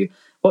doesn't do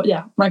what,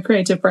 my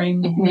creative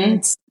brain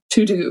needs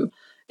to do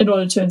in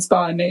order to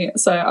inspire me.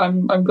 So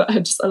I'm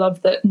glad. I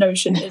love that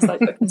Notion is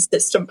like a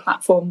consistent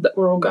platform that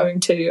we're all going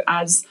to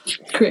as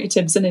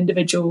creatives and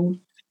individual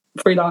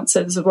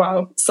freelancers as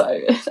well. So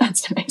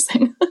that's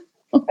amazing.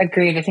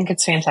 Agreed. I think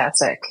it's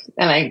fantastic.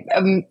 And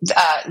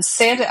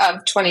Cyd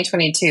of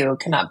 2022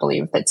 cannot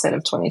believe that Cyd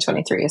of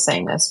 2023 is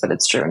saying this, but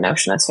it's true.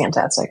 Notion is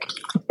fantastic.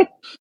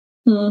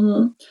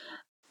 So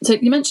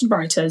you mentioned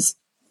writers.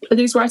 Are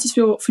these writers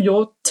for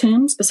your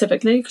team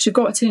specifically? Because you've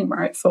got a team,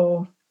 right,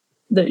 for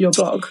your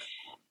blog?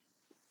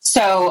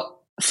 So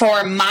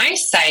for my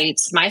site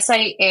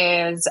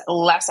is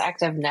less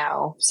active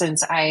now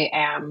since I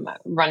am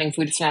running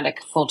Food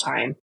Fanatic full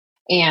time.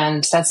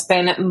 And that's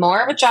been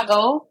more of a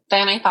juggle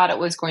than I thought it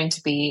was going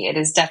to be. It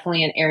is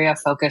definitely an area of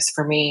focus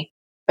for me.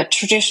 But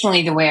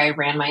traditionally, the way I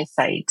ran my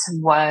site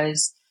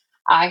was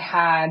I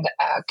had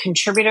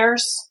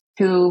contributors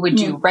who would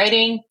do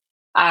writing.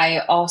 I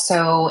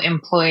also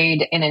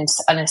employed an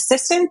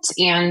assistant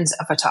and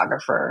a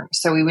photographer.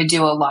 So we would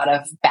do a lot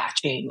of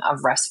batching of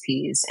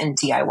recipes and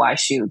DIY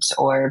shoots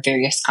or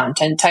various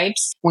content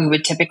types. We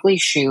would typically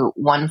shoot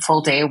 1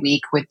 full day a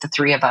week with the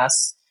 3 of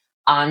us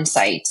on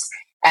site.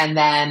 And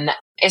then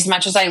as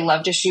much as I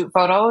love to shoot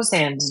photos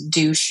and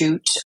do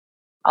shoot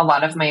a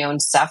lot of my own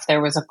stuff, there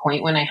was a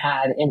point when I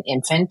had an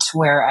infant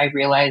where I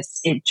realized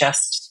it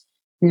just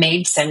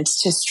made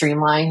sense to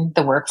streamline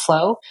the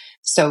workflow.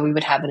 So we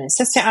would have an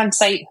assistant on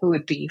site who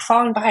would be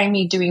falling behind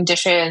me doing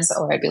dishes,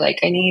 or I'd be like,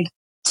 I need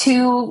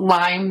 2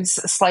 limes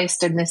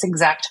sliced in this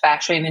exact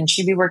fashion. And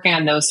she'd be working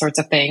on those sorts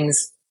of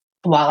things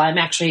while I'm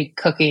actually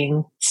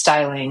cooking,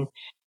 styling,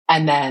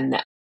 and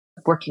then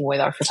working with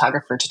our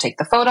photographer to take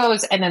the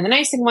photos. And then the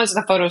nice thing was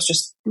the photos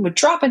just would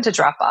drop into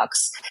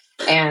Dropbox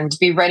and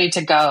be ready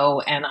to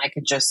go. And I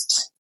could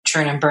just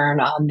churn and burn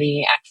on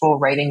the actual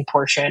writing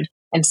portion.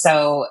 And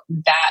so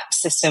that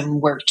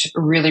system worked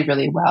really,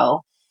 really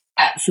well.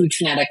 At Food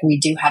Fanatic, we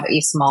do have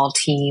a small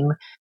team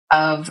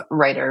of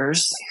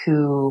writers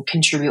who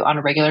contribute on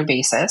a regular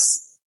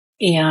basis.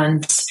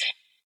 And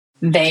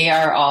they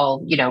are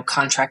all,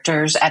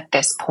 contractors at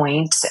this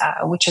point,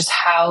 which is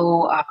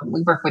how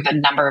we work with a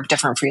number of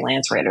different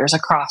freelance writers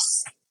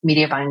across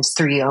Mediavine's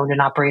 3 owned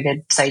and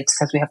operated sites,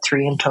 because we have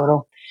 3 in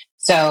total.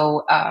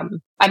 So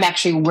I'm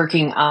actually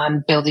working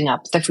on building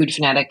up the Food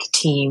Fanatic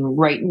team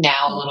right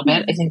now a little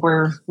bit. I think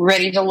we're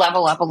ready to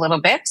level up a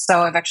little bit.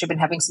 So I've actually been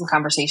having some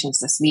conversations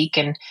this week.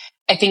 And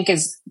I think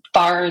as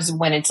far as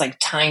when it's like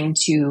time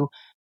to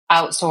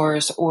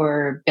outsource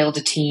or build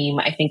a team,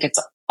 I think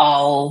it's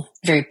all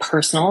very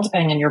personal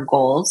depending on your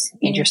goals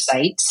and your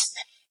sites.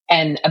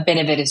 And a bit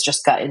of it is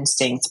just gut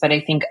instinct. But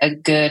I think a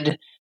good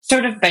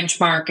sort of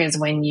benchmark is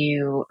when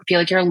you feel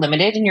like you're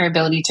limited in your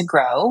ability to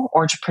grow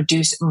or to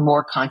produce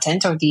more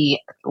content, or the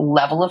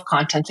level of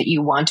content that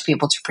you want to be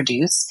able to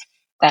produce.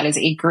 That is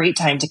a great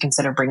time to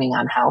consider bringing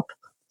on help.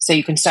 So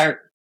you can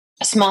start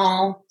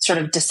small, sort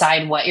of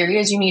decide what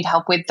areas you need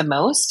help with the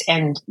most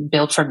and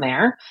build from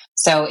there.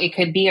 So it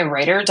could be a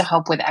writer to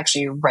help with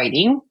actually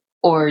writing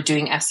or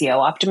doing SEO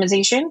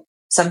optimization.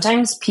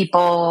 Sometimes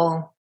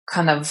people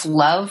kind of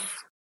love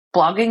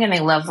blogging and they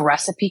love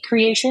recipe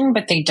creation,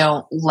 but they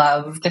don't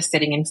love the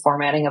sitting and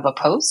formatting of a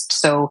post.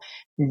 So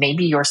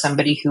maybe you're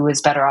somebody who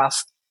is better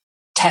off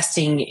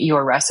testing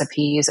your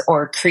recipes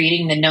or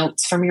creating the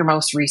notes from your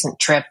most recent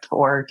trip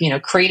or,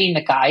 creating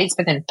the guides,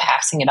 but then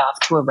passing it off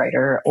to a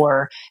writer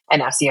or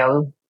an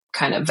SEO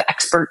kind of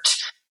expert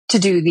to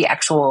do the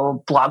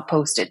actual blog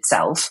post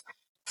itself.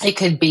 It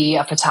could be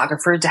a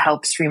photographer to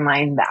help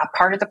streamline that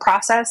part of the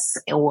process,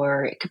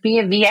 or it could be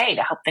a VA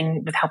to help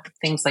with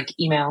things like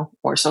email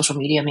or social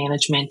media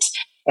management,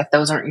 if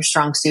those aren't your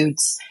strong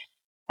suits.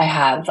 I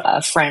have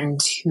a friend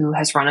who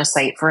has run a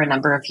site for a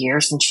number of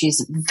years, and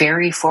she's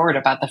very forward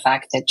about the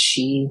fact that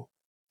she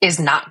is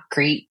not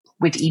great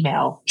with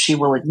email. She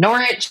will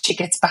ignore it. She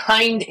gets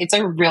behind. It's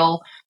a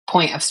real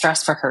point of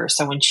stress for her.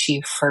 So when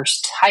she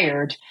first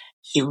hired,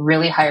 she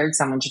really hired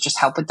someone to just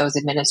help with those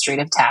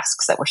administrative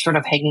tasks that were sort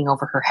of hanging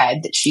over her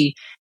head that she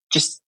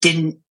just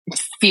didn't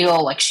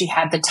feel like she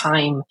had the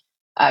time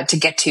to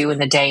get to in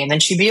the day. And then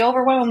she'd be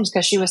overwhelmed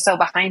because she was so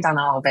behind on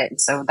all of it.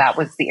 And so that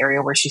was the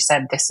area where she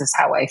said, this is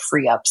how I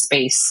free up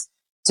space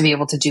to be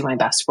able to do my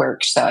best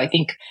work. So I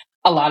think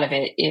a lot of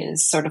it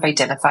is sort of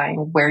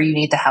identifying where you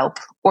need the help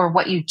or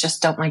what you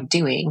just don't like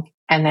doing,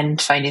 and then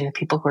finding the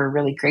people who are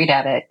really great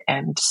at it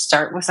and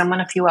start with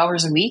someone a few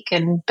hours a week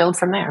and build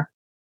from there.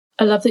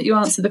 I love that you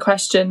answered the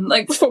question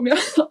like before me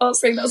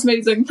asking. That's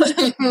amazing.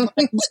 Mind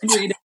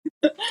reading.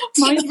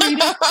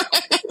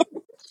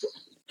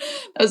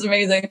 That was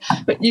amazing.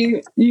 But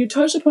you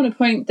touched upon a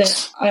point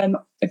that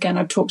again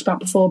I've talked about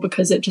before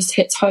because it just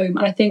hits home.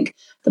 And I think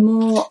the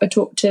more I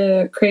talk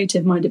to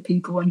creative minded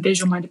people and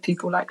visual minded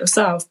people like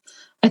yourself,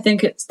 I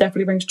think it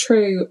definitely rings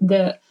true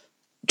that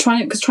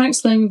trying to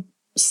explain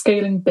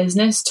scaling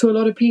business to a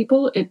lot of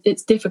people,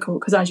 it's difficult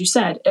because, as you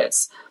said,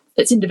 it's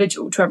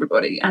individual to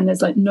everybody, and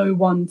there's like no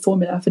one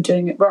formula for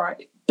doing it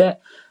right.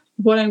 But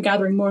what I'm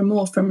gathering more and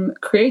more from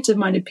creative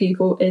minded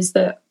people is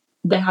that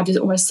they had to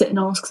almost sit and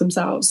ask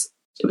themselves.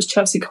 It was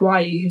Chelsea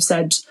Kauai who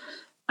said,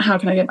 how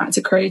can I get back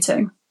to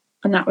creating?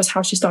 And that was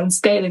how she started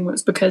scaling,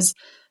 was because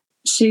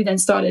she then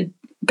started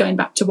going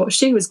back to what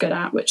she was good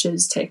at, which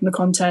is taking the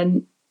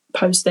content,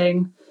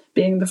 posting,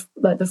 being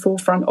the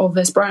forefront of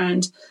this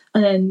brand.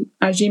 And then,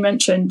 as you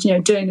mentioned,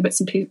 doing the bits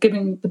and pieces,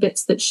 giving the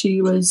bits that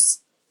she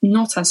was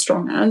not as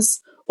strong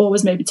as, or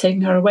was maybe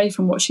taking her away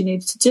from what she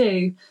needed to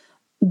do,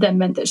 then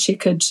meant that she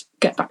could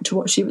get back to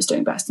what she was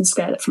doing best and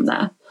scale it from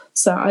there.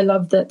 So I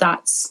love that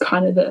that's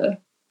kind of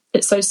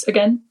it's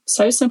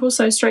so simple,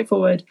 so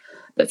straightforward.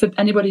 But for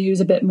anybody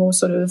who's a bit more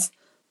sort of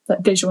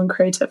like visual and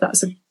creative,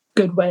 that's a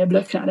good way of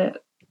looking at it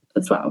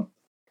as well.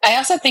 I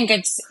also think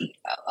it's,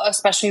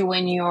 especially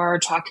when you're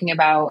talking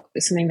about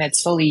something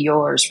that's fully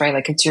yours, right?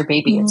 Like it's your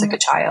baby, it's like a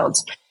child.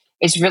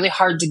 It's really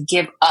hard to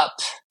give up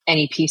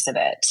any piece of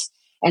it.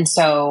 And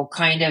so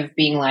kind of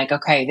being like,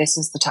 okay, this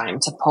is the time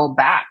to pull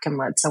back and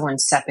let someone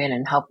step in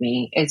and help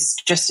me. It's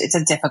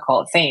a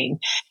difficult thing.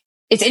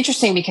 It's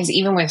interesting because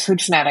even with Food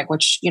Fanatic,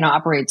 which,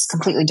 operates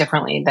completely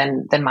differently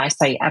than my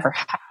site ever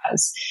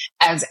has,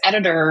 as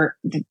editor,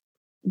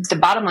 the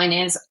bottom line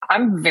is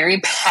I'm very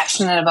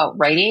passionate about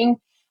writing.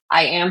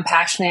 I am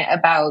passionate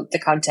about the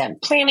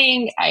content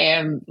planning. I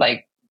am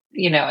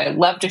I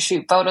love to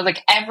shoot photos.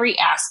 Like every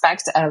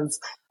aspect of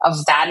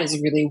that is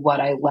really what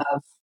I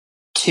love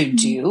to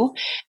do.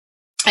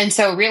 And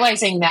so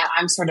realizing that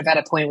I'm sort of at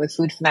a point with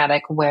Food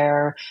Fanatic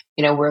where,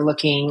 we're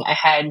looking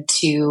ahead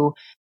to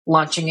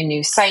launching a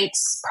new site,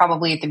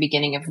 probably at the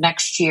beginning of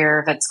next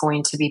year, that's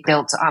going to be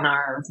built on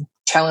our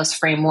Trellis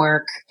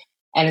framework.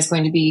 And it's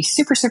going to be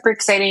super, super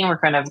exciting. We're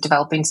kind of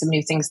developing some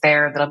new things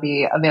there that'll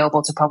be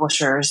available to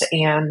publishers.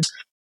 And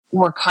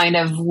we're kind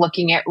of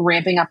looking at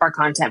ramping up our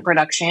content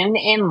production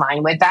in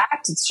line with that.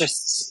 It's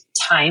just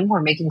time.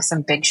 We're making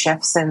some big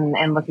shifts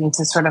and looking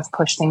to sort of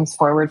push things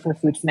forward for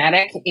Food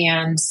Fanatic.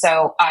 And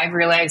so I've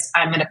realized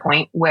I'm at a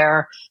point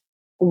where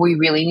we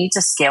really need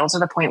to scale to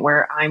the point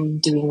where I'm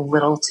doing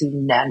little to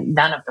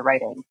none of the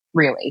writing,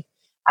 really.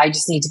 I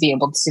just need to be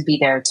able to be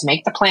there to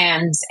make the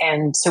plans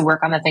and to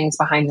work on the things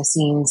behind the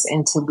scenes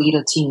and to lead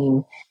a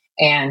team,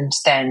 and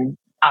then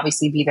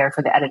obviously be there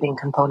for the editing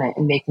component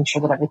and making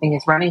sure that everything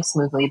is running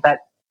smoothly. But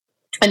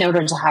in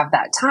order to have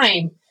that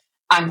time,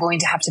 I'm going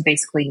to have to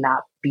basically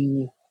not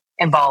be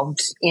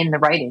involved in the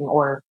writing,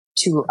 or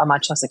to a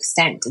much less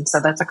extent. And so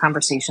that's a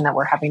conversation that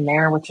we're having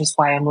there, which is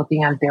why I'm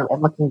looking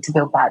to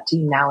build that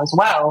team now as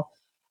well,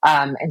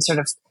 and sort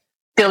of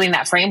building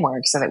that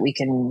framework so that we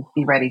can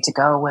be ready to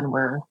go when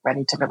we're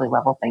ready to really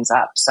level things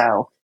up.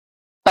 So,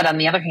 but on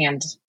the other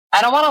hand,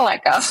 I don't want to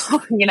let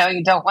go.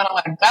 You don't want to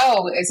let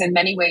go. Is in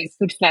many ways,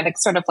 Food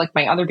Fanatic's sort of like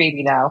my other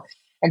baby now.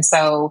 And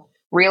so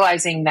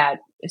realizing that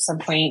at some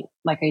point,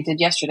 like I did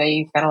yesterday,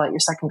 you've got to let your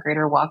second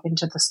grader walk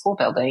into the school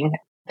building.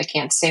 They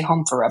can't stay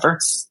home forever.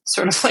 It's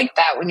sort of like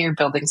that when you're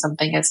building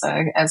something as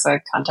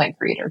a content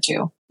creator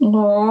too.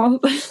 Oh,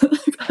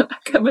 I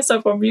got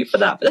myself on mute for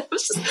that, but it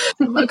was just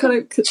I'm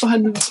kind of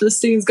behind the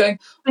scenes going,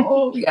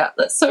 oh yeah,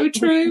 that's so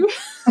true.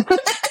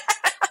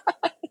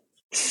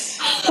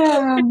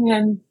 Oh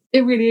man.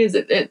 It really is.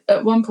 It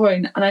at one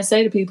point, and I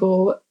say to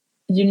people,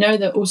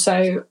 that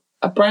also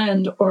a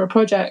brand or a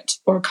project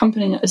or a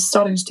company is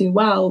starting to do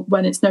well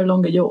when it's no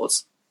longer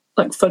yours,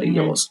 like fully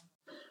yours.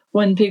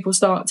 When people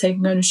start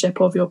taking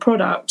ownership of your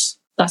product,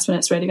 that's when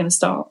it's really going to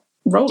start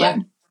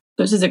rolling,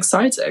 which is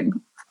exciting.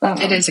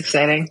 It is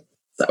exciting.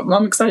 So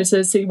I'm excited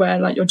to see where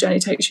like your journey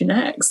takes you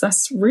next.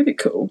 That's really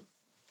cool.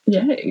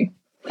 Yay.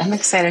 I'm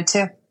excited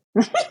too.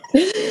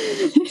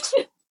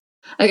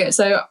 Okay,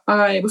 so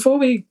before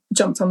we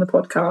jumped on the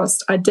podcast,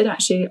 I did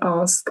actually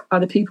ask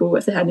other people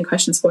if they had any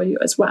questions for you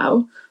as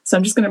well. So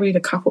I'm just going to read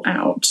a couple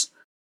out.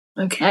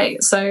 Okay,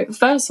 so the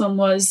first one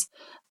was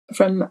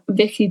from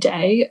Vicky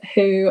Day,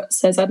 who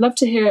says, I'd love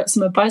to hear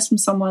some advice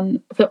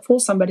from for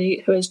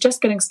somebody who is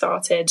just getting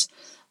started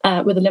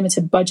with a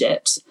limited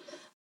budget.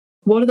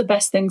 What are the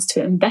best things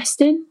to invest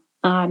in?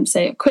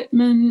 Say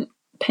equipment,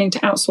 paying to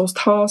outsource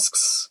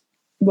tasks.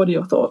 What are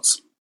your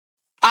thoughts?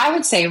 I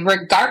would say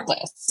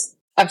regardless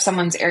of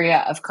someone's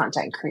area of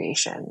content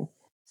creation,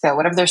 so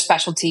whatever their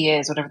specialty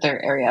is, whatever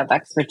their area of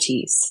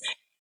expertise,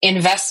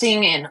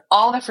 investing in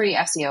all the free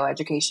SEO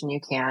education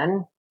you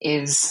can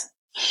is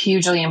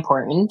hugely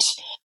important.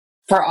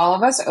 For all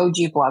of us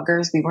OG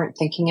bloggers, we weren't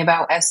thinking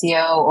about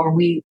SEO, or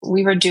we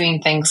were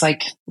doing things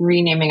like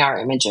renaming our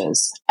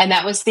images. And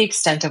that was the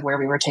extent of where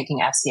we were taking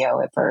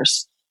SEO at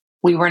first.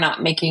 We were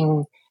not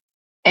making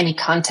any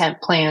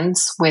content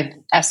plans with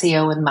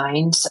SEO in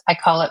mind. I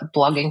call it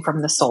blogging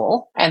from the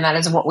soul. And that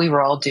is what we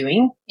were all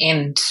doing.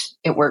 And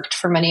it worked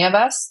for many of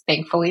us,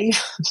 thankfully.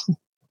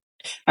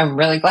 I'm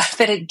really glad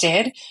that it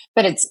did.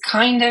 But it's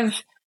kind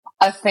of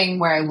a thing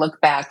where I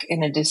look back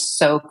and it is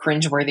so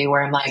cringeworthy,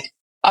 where I'm like,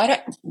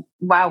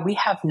 wow, we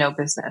have no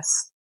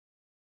business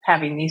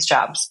having these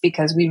jobs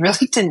because we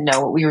really didn't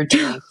know what we were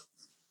doing.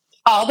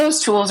 All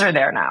those tools are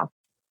there now.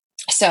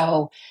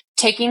 So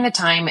taking the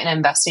time and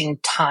investing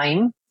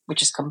time,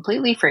 which is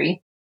completely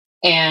free,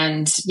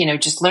 and,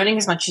 just learning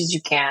as much as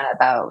you can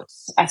about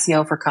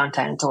SEO for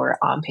content or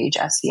on-page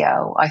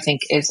SEO, I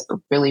think is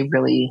really,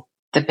 really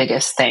the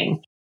biggest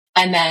thing.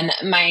 And then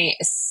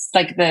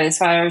as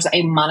far as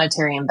a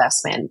monetary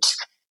investment,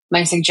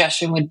 my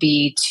suggestion would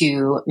be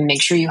to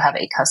make sure you have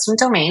a custom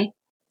domain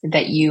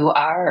that you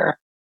are,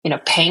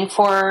 paying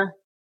for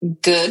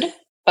good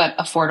but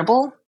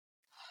affordable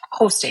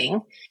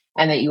hosting,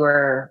 and that you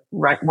are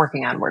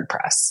working on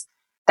WordPress.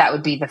 That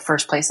would be the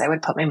first place I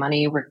would put my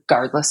money,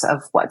 regardless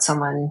of what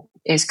someone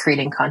is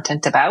creating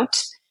content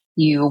about.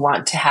 You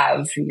want to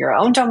have your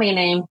own domain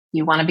name.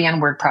 You want to be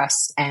on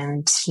WordPress,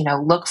 and,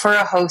 look for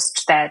a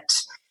host that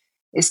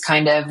is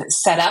kind of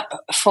set up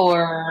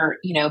for,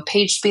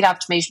 page speed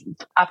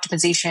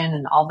optimization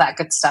and all that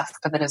good stuff,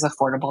 but that is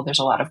affordable. There's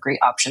a lot of great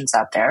options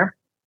out there.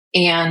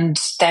 And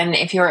then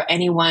if you're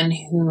anyone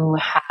who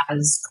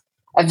has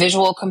a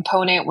visual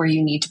component where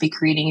you need to be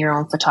creating your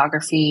own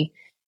photography,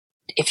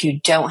 if you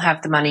don't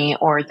have the money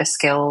or the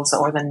skills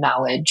or the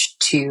knowledge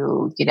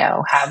to,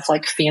 have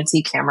like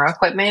fancy camera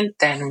equipment,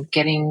 then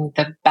getting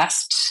the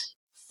best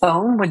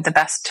phone with the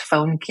best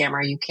phone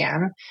camera you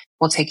can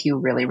will take you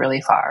really, really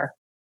far.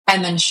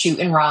 And then shoot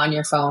in RAW on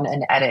your phone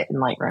and edit in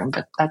Lightroom,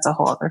 but that's a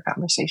whole other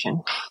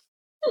conversation.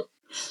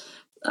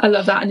 I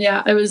love that. And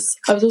I was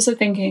also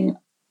thinking,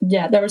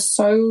 there are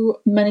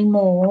so many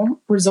more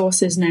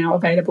resources now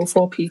available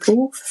for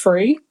people for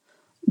free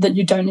that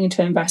you don't need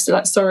to invest.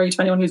 Like, sorry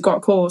to anyone who's got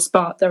a course,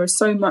 but there is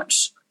so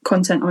much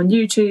content on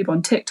YouTube,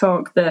 on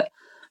TikTok, that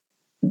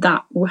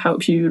will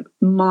help you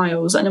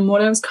miles. And then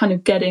what I was kind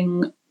of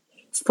getting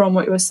from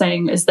what you were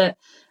saying is that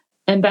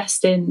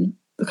invest in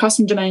the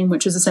custom domain,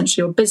 which is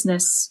essentially your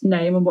business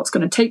name and what's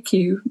going to take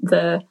you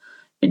the,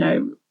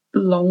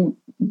 long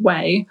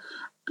way,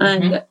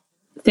 and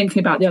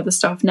thinking about the other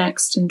stuff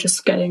next, and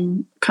just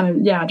getting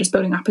just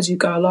building up as you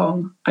go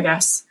along, I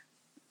guess.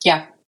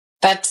 Yeah.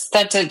 That's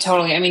it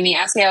totally. I mean, the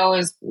SEO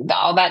is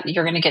all that.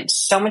 You're going to get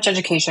so much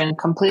education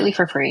completely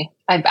for free.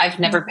 I've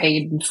never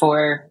paid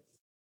for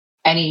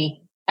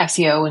any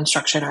SEO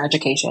instruction or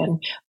education.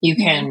 You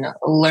can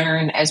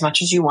learn as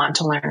much as you want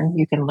to learn.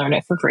 You can learn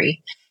it for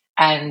free.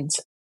 And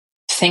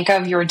think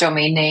of your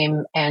domain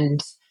name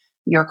and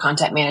your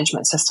content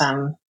management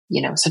system,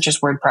 such as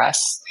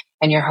WordPress,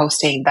 and your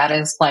hosting. That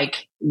is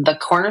like the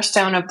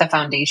cornerstone of the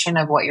foundation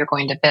of what you're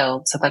going to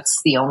build. So that's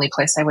the only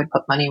place I would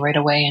put money right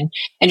away.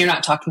 And you're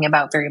not talking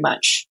about very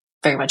much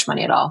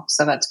money at all.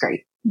 So that's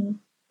great.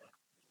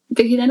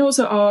 Vicky then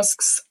also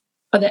asks,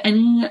 are there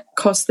any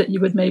costs that you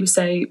would maybe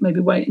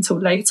wait until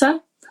later?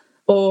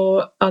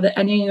 Or are there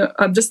any,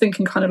 I'm just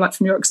thinking kind of like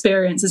from your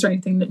experience, is there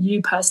anything that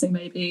you personally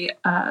maybe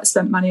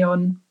spent money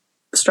on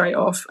straight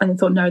off and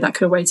thought, no, that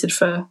could have waited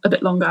for a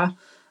bit longer?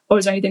 Or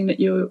is there anything that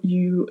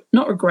you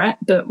not regret,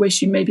 but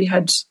wish you maybe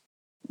had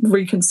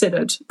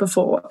reconsidered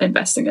before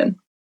investing in?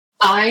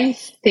 I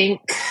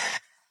think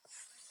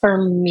for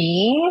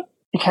me,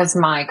 because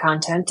my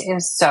content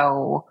is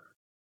so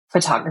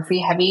photography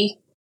heavy,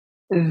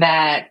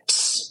 that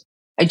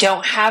I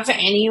don't have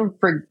any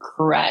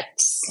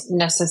regrets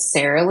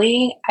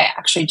necessarily. I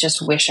actually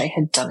just wish I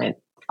had done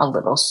it a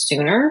little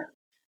sooner.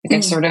 I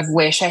sort of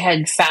wish I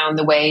had found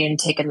the way and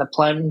taken the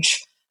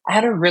plunge. I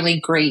had a really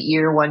great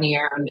year one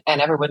year,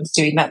 and everyone's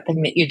doing that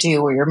thing that you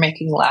do where you're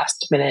making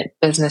last minute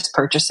business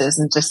purchases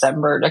in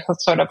December to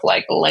sort of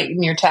like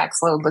lighten your tax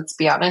load, let's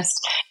be honest.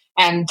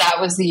 And that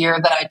was the year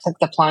that I took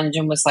the plunge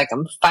and was like,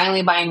 I'm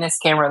finally buying this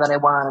camera that I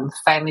want. I'm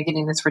finally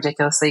getting this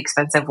ridiculously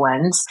expensive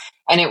lens.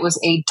 And it was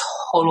a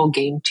total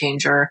game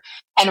changer.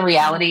 And in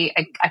reality,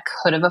 I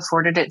could have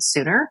afforded it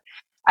sooner.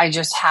 I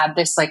just had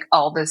this, like,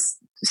 all this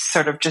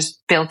sort of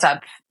just built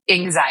up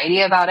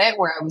anxiety about it,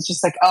 where I was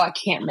just like, oh, I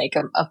can't make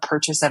a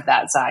purchase of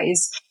that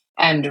size.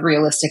 And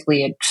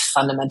realistically, it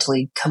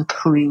fundamentally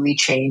completely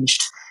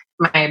changed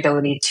my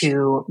ability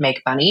to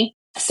make money.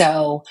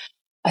 So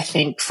I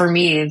think for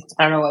me, I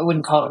don't know, I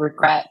wouldn't call it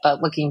regret,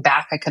 but looking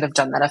back, I could have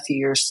done that a few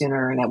years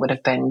sooner and it would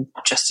have been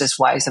just as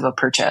wise of a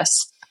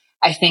purchase.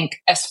 I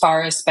think as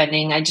far as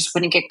spending, I just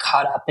wouldn't get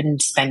caught up in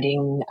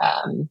spending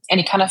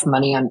any kind of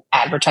money on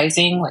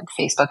advertising, like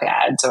Facebook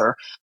ads or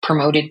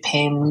promoted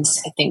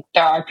pins. I think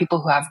there are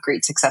people who have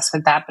great success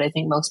with that, but I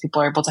think most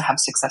people are able to have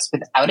success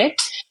without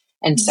it.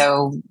 And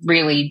so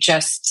really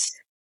just,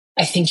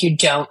 I think you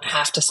don't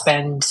have to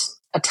spend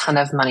a ton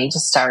of money to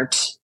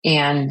start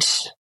and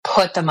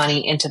put the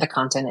money into the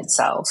content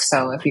itself.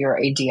 So if you're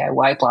a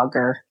DIY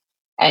blogger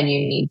and you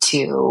need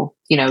to,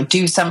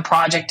 do some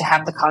project to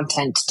have the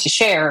content to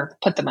share,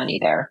 put the money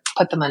there,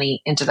 put the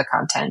money into the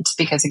content.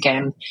 Because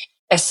again,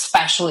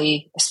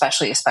 especially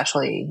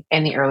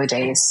in the early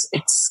days,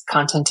 it's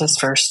content is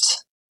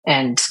first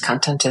and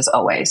content is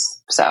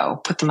always.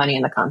 So put the money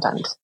in the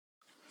content.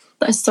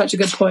 That's such a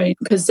good point,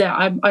 because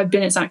I've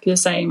been exactly the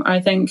same. I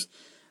think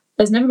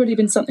there's never really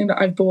been something that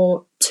I've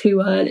bought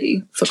too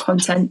early for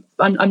content.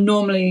 I'm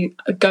normally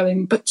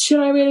going, but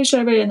should I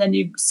really? And then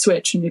you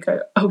switch and you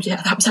go, oh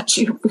yeah, that was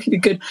actually really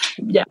good.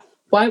 Yeah.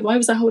 Why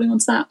was I holding on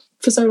to that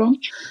for so long?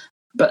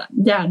 But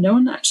yeah, no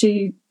one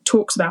actually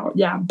talks about,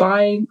 do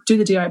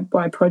the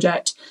DIY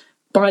project,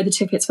 buy the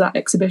tickets for that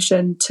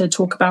exhibition to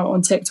talk about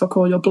on TikTok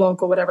or your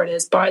blog or whatever it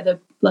is, buy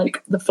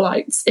the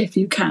flights if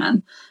you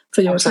can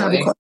for your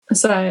travel.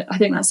 So I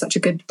think that's such a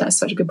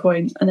good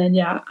point. And then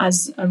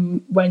as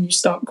when you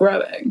start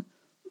growing,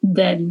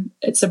 then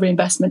it's a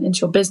reinvestment into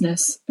your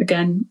business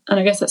again. And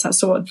I guess that's that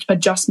sort of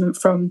adjustment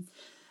from,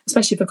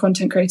 especially for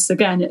content creators,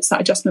 again, it's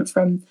that adjustment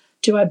from,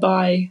 do I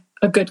buy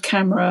a good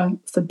camera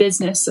for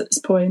business at this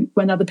point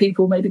when other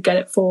people maybe get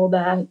it for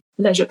their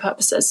leisure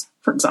purposes,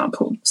 for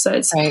example. So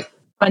it's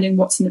finding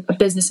what's a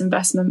business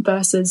investment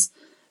versus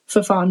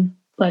for fun,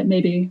 like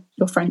maybe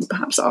your friends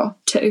perhaps are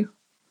too.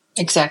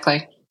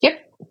 Exactly.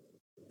 Yep.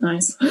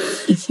 Nice.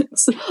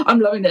 I'm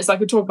loving this. I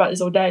could talk about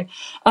this all day.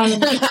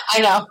 I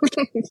know.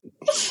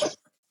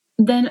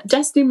 Then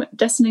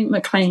Destiny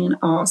McLean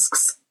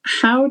asks,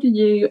 how do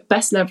you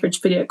best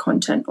leverage video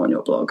content on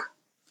your blog?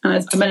 And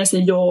I'm going to say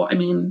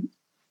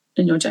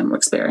in your general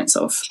experience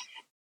of.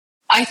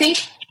 I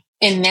think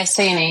in this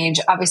day and age,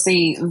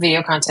 obviously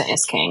video content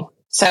is king.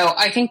 So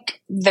I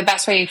think the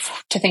best way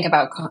to think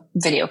about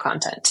video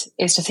content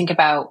is to think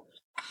about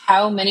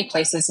how many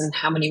places and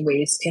how many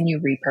ways can you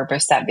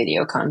repurpose that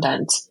video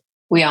content.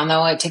 We all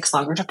know it takes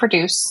longer to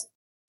produce.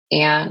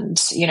 And,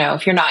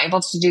 if you're not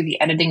able to do the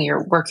editing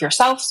your work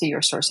yourself, so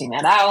you're sourcing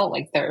that out,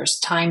 like there's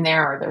time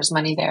there or there's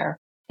money there.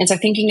 And so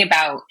thinking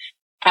about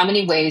how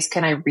many ways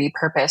can I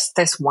repurpose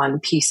this one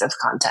piece of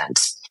content,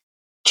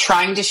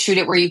 trying to shoot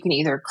it where you can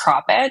either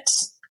crop it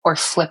or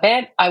flip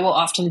it. I will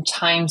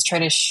oftentimes try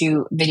to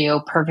shoot video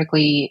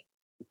perfectly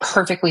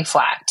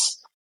flat.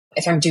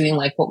 If I'm doing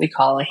like what we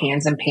call a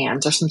hands and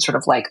pans or some sort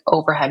of like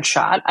overhead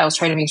shot, I will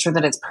try to make sure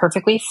that it's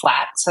perfectly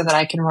flat so that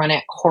I can run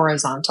it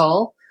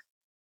horizontal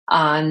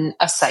on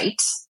a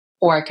site,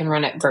 or I can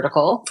run it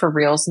vertical for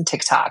Reels and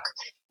TikTok.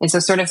 And so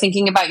sort of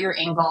thinking about your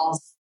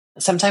angles.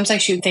 Sometimes I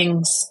shoot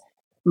things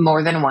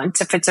more than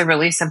once if it's a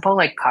really simple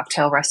like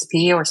cocktail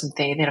recipe or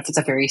something, if it's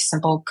a very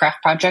simple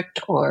craft project,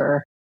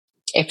 or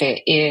if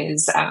it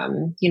is,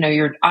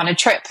 you're on a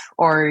trip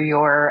or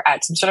you're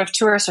at some sort of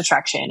tourist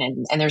attraction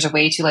and there's a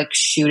way to like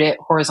shoot it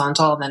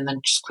horizontal and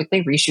then just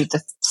quickly reshoot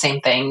the same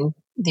thing,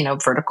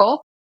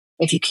 vertical.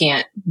 If you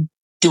can't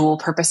dual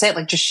purpose it,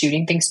 like just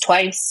shooting things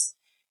twice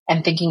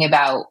and thinking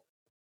about,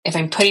 if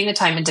I'm putting the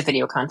time into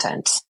video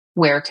content,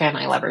 where can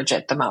I leverage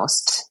it the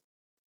most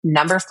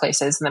number of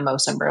places in the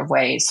most number of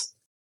ways?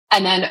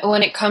 And then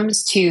when it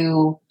comes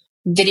to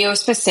video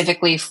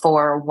specifically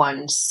for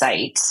one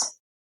site,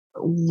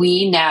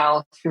 we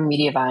now, through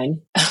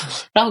Mediavine,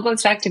 it all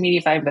goes back to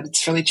Mediavine, but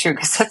it's really true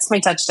because that's my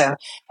touchstone.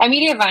 At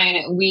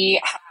Mediavine,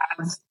 we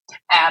have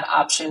ad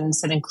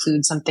options that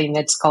include something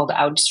that's called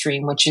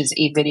Outstream, which is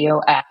a video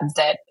ad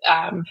that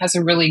has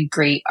a really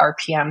great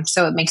RPM.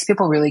 So it makes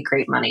people really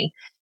great money.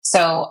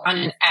 So on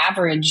an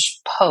average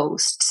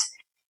post,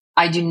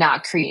 I do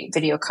not create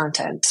video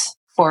content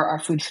for our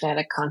Food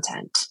Fanatic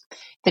content.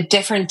 The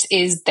difference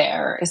is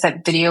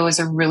that video is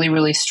a really,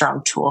 really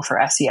strong tool for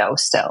SEO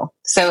still.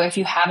 So if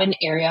you have an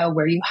area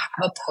where you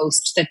have a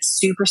post that's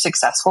super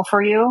successful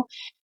for you,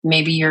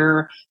 maybe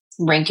you're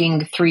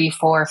ranking 3,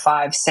 4,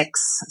 5,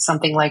 6,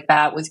 something like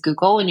that with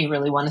Google, and you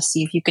really want to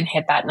see if you can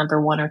hit that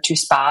number 1 or 2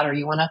 spot, or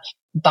you want to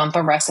bump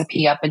a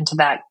recipe up into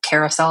that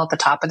carousel at the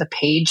top of the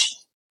page,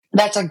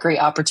 that's a great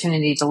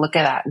opportunity to look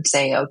at that and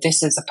say, oh,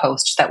 this is a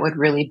post that would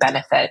really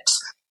benefit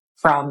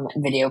from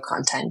video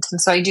content.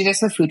 And so I do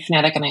this with Food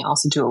Fanatic, and I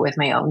also do it with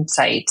my own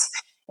site.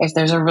 If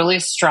there's a really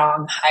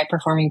strong, high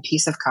performing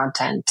piece of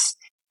content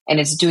and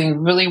it's doing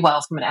really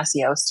well from an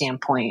SEO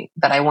standpoint,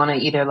 but I want to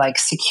either like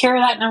secure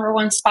that number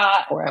one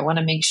spot, or I want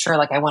to make sure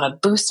like I want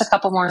to boost a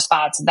couple more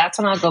spots, that's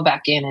when I'll go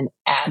back in and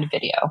add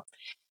video.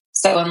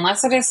 So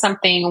unless it is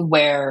something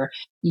where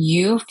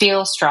you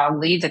feel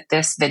strongly that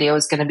this video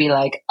is going to be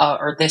like,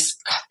 or this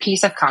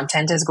piece of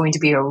content is going to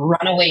be a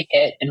runaway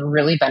hit and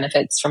really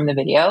benefits from the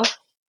video,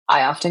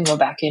 I often go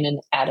back in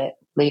and add it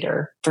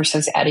later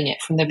versus adding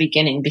it from the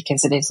beginning,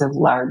 because it is a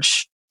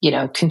large,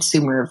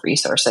 consumer of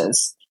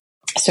resources.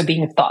 So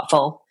being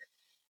thoughtful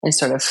and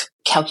sort of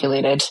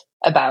calculated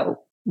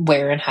about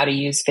where and how to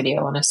use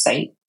video on a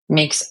site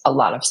makes a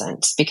lot of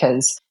sense,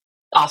 because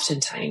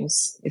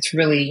oftentimes it's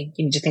really,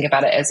 you need to think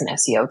about it as an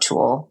SEO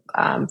tool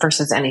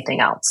versus anything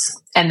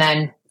else. And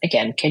then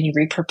again, can you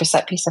repurpose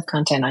that piece of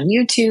content on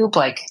YouTube?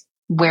 Like,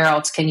 where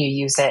else can you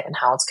use it and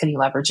how else can you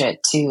leverage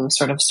it to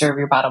sort of serve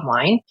your bottom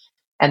line?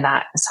 And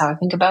that is how I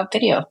think about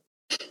video.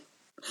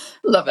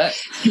 Love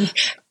it.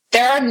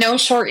 There are no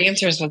short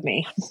answers with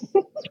me.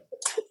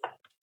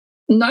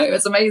 No,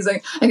 it's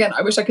amazing. Again,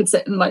 I wish I could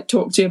sit and like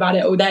talk to you about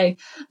it all day.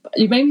 But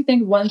you made me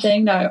think of one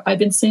thing though. I've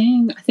been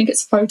seeing, I think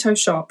it's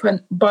Photoshop.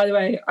 And by the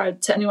way,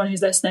 to anyone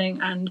who's listening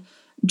and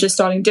just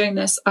starting doing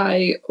this,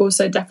 I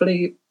also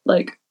definitely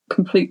like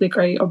completely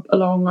agree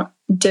along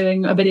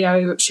doing a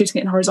video, shooting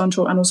it in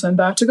horizontal and also in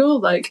vertical.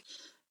 Like,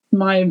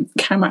 my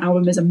camera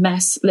album is a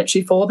mess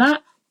literally for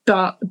that,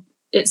 but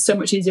it's so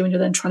much easier when you're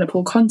then trying to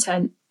pull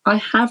content. I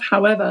have,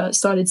 however,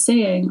 started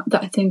seeing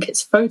that I think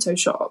it's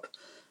Photoshop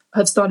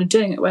have started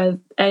doing it where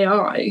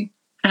AI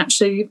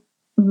actually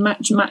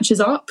matches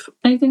up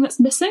anything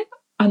that's missing.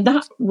 And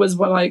that was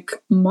like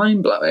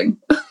mind-blowing.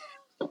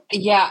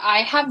 Yeah,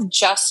 I have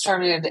just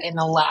started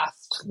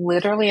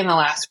literally in the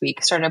last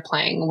week, started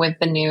playing with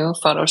the new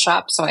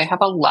Photoshop. So I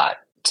have a lot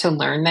to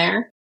learn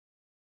there.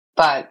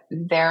 But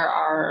there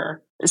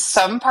are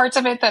some parts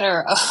of it that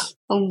are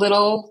a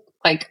little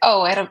like,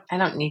 oh, I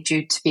don't need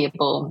you to be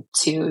able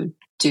to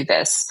do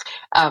this.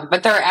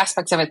 But there are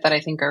aspects of it that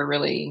I think are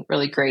really,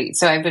 really great.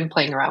 So I've been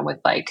playing around with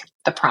like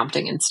the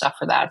prompting and stuff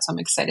for that. So I'm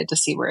excited to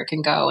see where it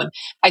can go. And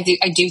I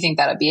do think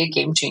that'd be a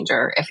game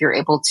changer if you're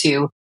able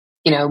to,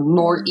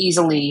 more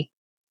easily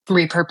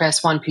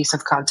repurpose one piece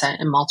of content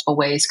in multiple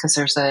ways, because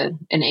there's an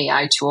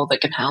AI tool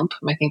that can help.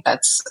 I think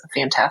that's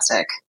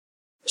fantastic.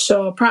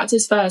 Sure,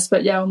 practice first,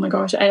 but yeah, oh my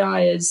gosh,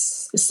 AI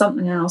is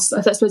something else.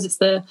 I suppose it's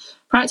the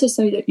practice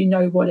so that you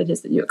know what it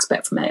is that you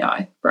expect from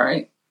AI,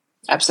 right?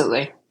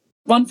 Absolutely.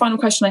 One final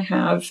question I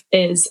have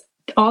is,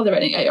 are there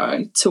any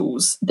AI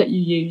tools that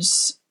you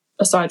use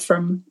aside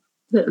from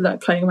like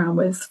playing around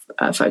with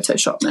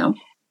Photoshop now?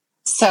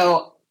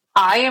 So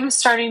I am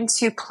starting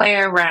to play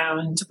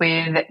around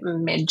with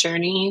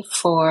Midjourney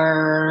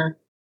for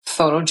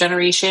photo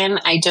generation.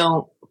 I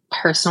don't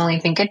personally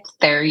think it's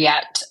there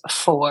yet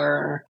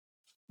for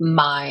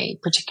my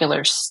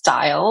particular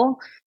style,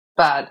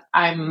 but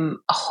I'm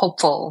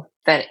hopeful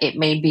that it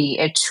may be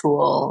a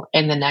tool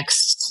in the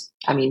next,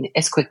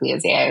 as quickly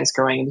as AI is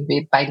growing,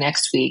 maybe by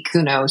next week,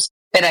 who knows?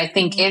 But I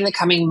think in the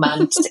coming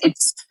months,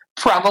 it's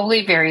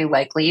probably very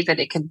likely that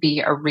it could be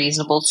a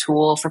reasonable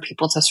tool for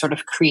people to sort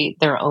of create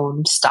their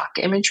own stock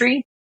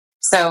imagery.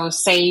 So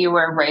say you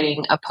were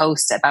writing a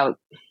post about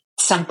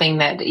something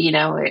that,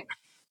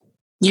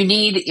 you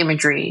need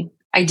imagery.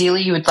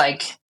 Ideally, you would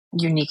like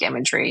unique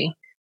imagery,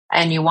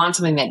 and you want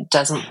something that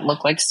doesn't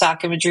look like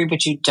stock imagery,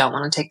 but you don't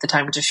want to take the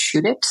time to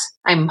shoot it.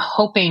 I'm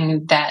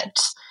hoping that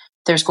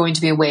there's going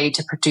to be a way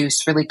to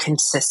produce really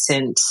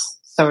consistent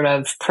sort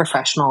of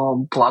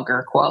professional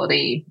blogger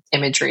quality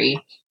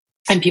imagery,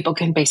 and people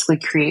can basically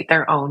create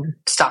their own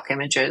stock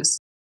images.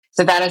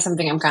 So that is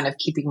something I'm kind of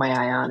keeping my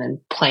eye on and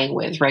playing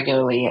with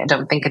regularly. I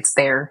don't think it's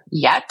there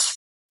yet,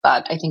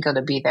 but I think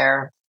it'll be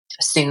there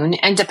soon.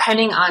 And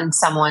depending on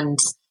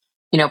someone's,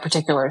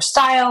 particular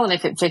style, and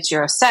if it fits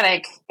your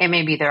aesthetic, it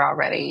may be there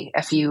already.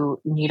 If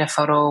you need a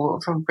photo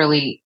of a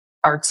really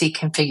artsy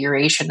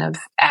configuration of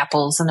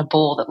apples in a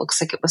bowl that looks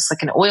like it was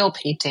like an oil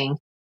painting,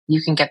 you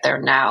can get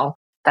there now.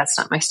 That's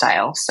not my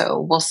style.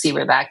 So we'll see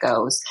where that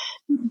goes.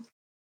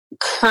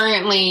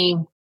 Currently,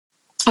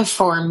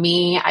 for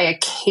me, I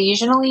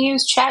occasionally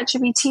use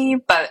ChatGPT,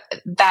 but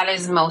that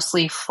is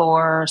mostly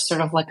for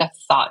sort of like a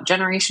thought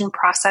generation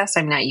process.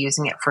 I'm not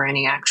using it for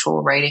any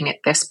actual writing at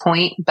this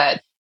point,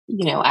 but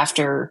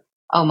after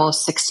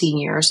almost 16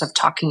 years of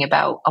talking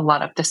about a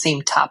lot of the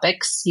same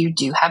topics, you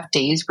do have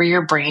days where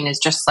your brain is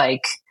just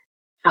like,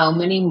 how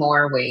many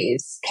more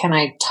ways can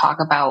I talk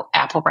about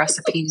apple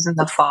recipes in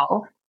the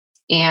fall?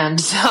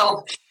 And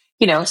so,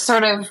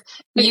 sort of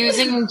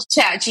using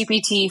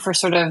ChatGPT for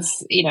sort of,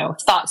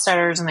 thought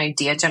starters and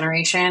idea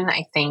generation,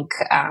 I think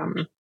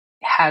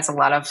has a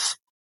lot of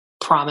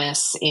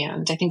promise.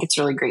 And I think it's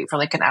really great for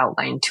like an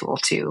outline tool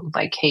too.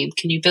 Like, hey,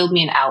 can you build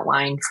me an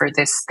outline for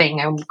this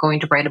thing I'm going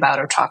to write about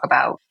or talk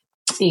about?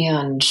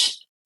 And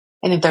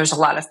I think there's a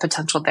lot of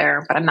potential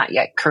there, but I'm not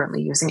yet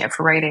currently using it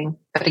for writing.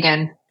 But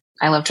again,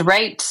 I love to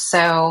write,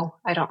 so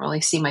I don't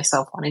really see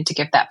myself wanting to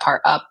give that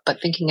part up,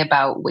 but thinking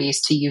about ways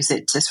to use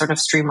it to sort of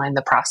streamline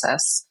the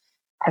process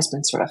has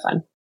been sort of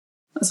fun.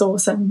 That's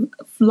awesome.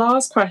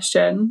 Last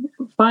question,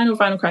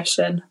 final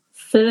question.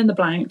 Fill in the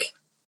blank.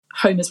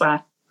 Home is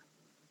where?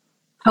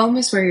 Home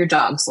is where your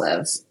dogs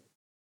live.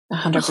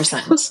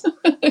 100%.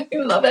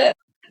 Love it.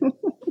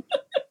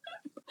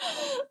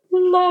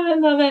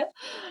 Love it.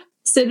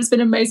 Cyd, it's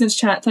been amazing to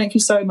chat. Thank you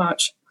so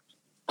much.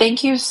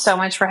 Thank you so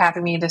much for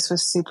having me. This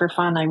was super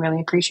fun. I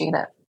really appreciate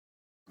it.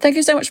 Thank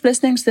you so much for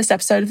listening to this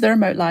episode of The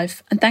Remote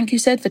Life, and thank you,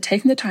 Cyd, for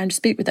taking the time to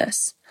speak with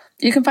us.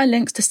 You can find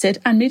links to Cyd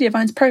and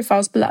Mediavine's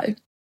profiles below.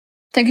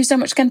 Thank you so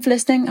much again for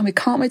listening, and we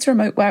can't wait to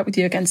remote work with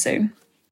you again soon.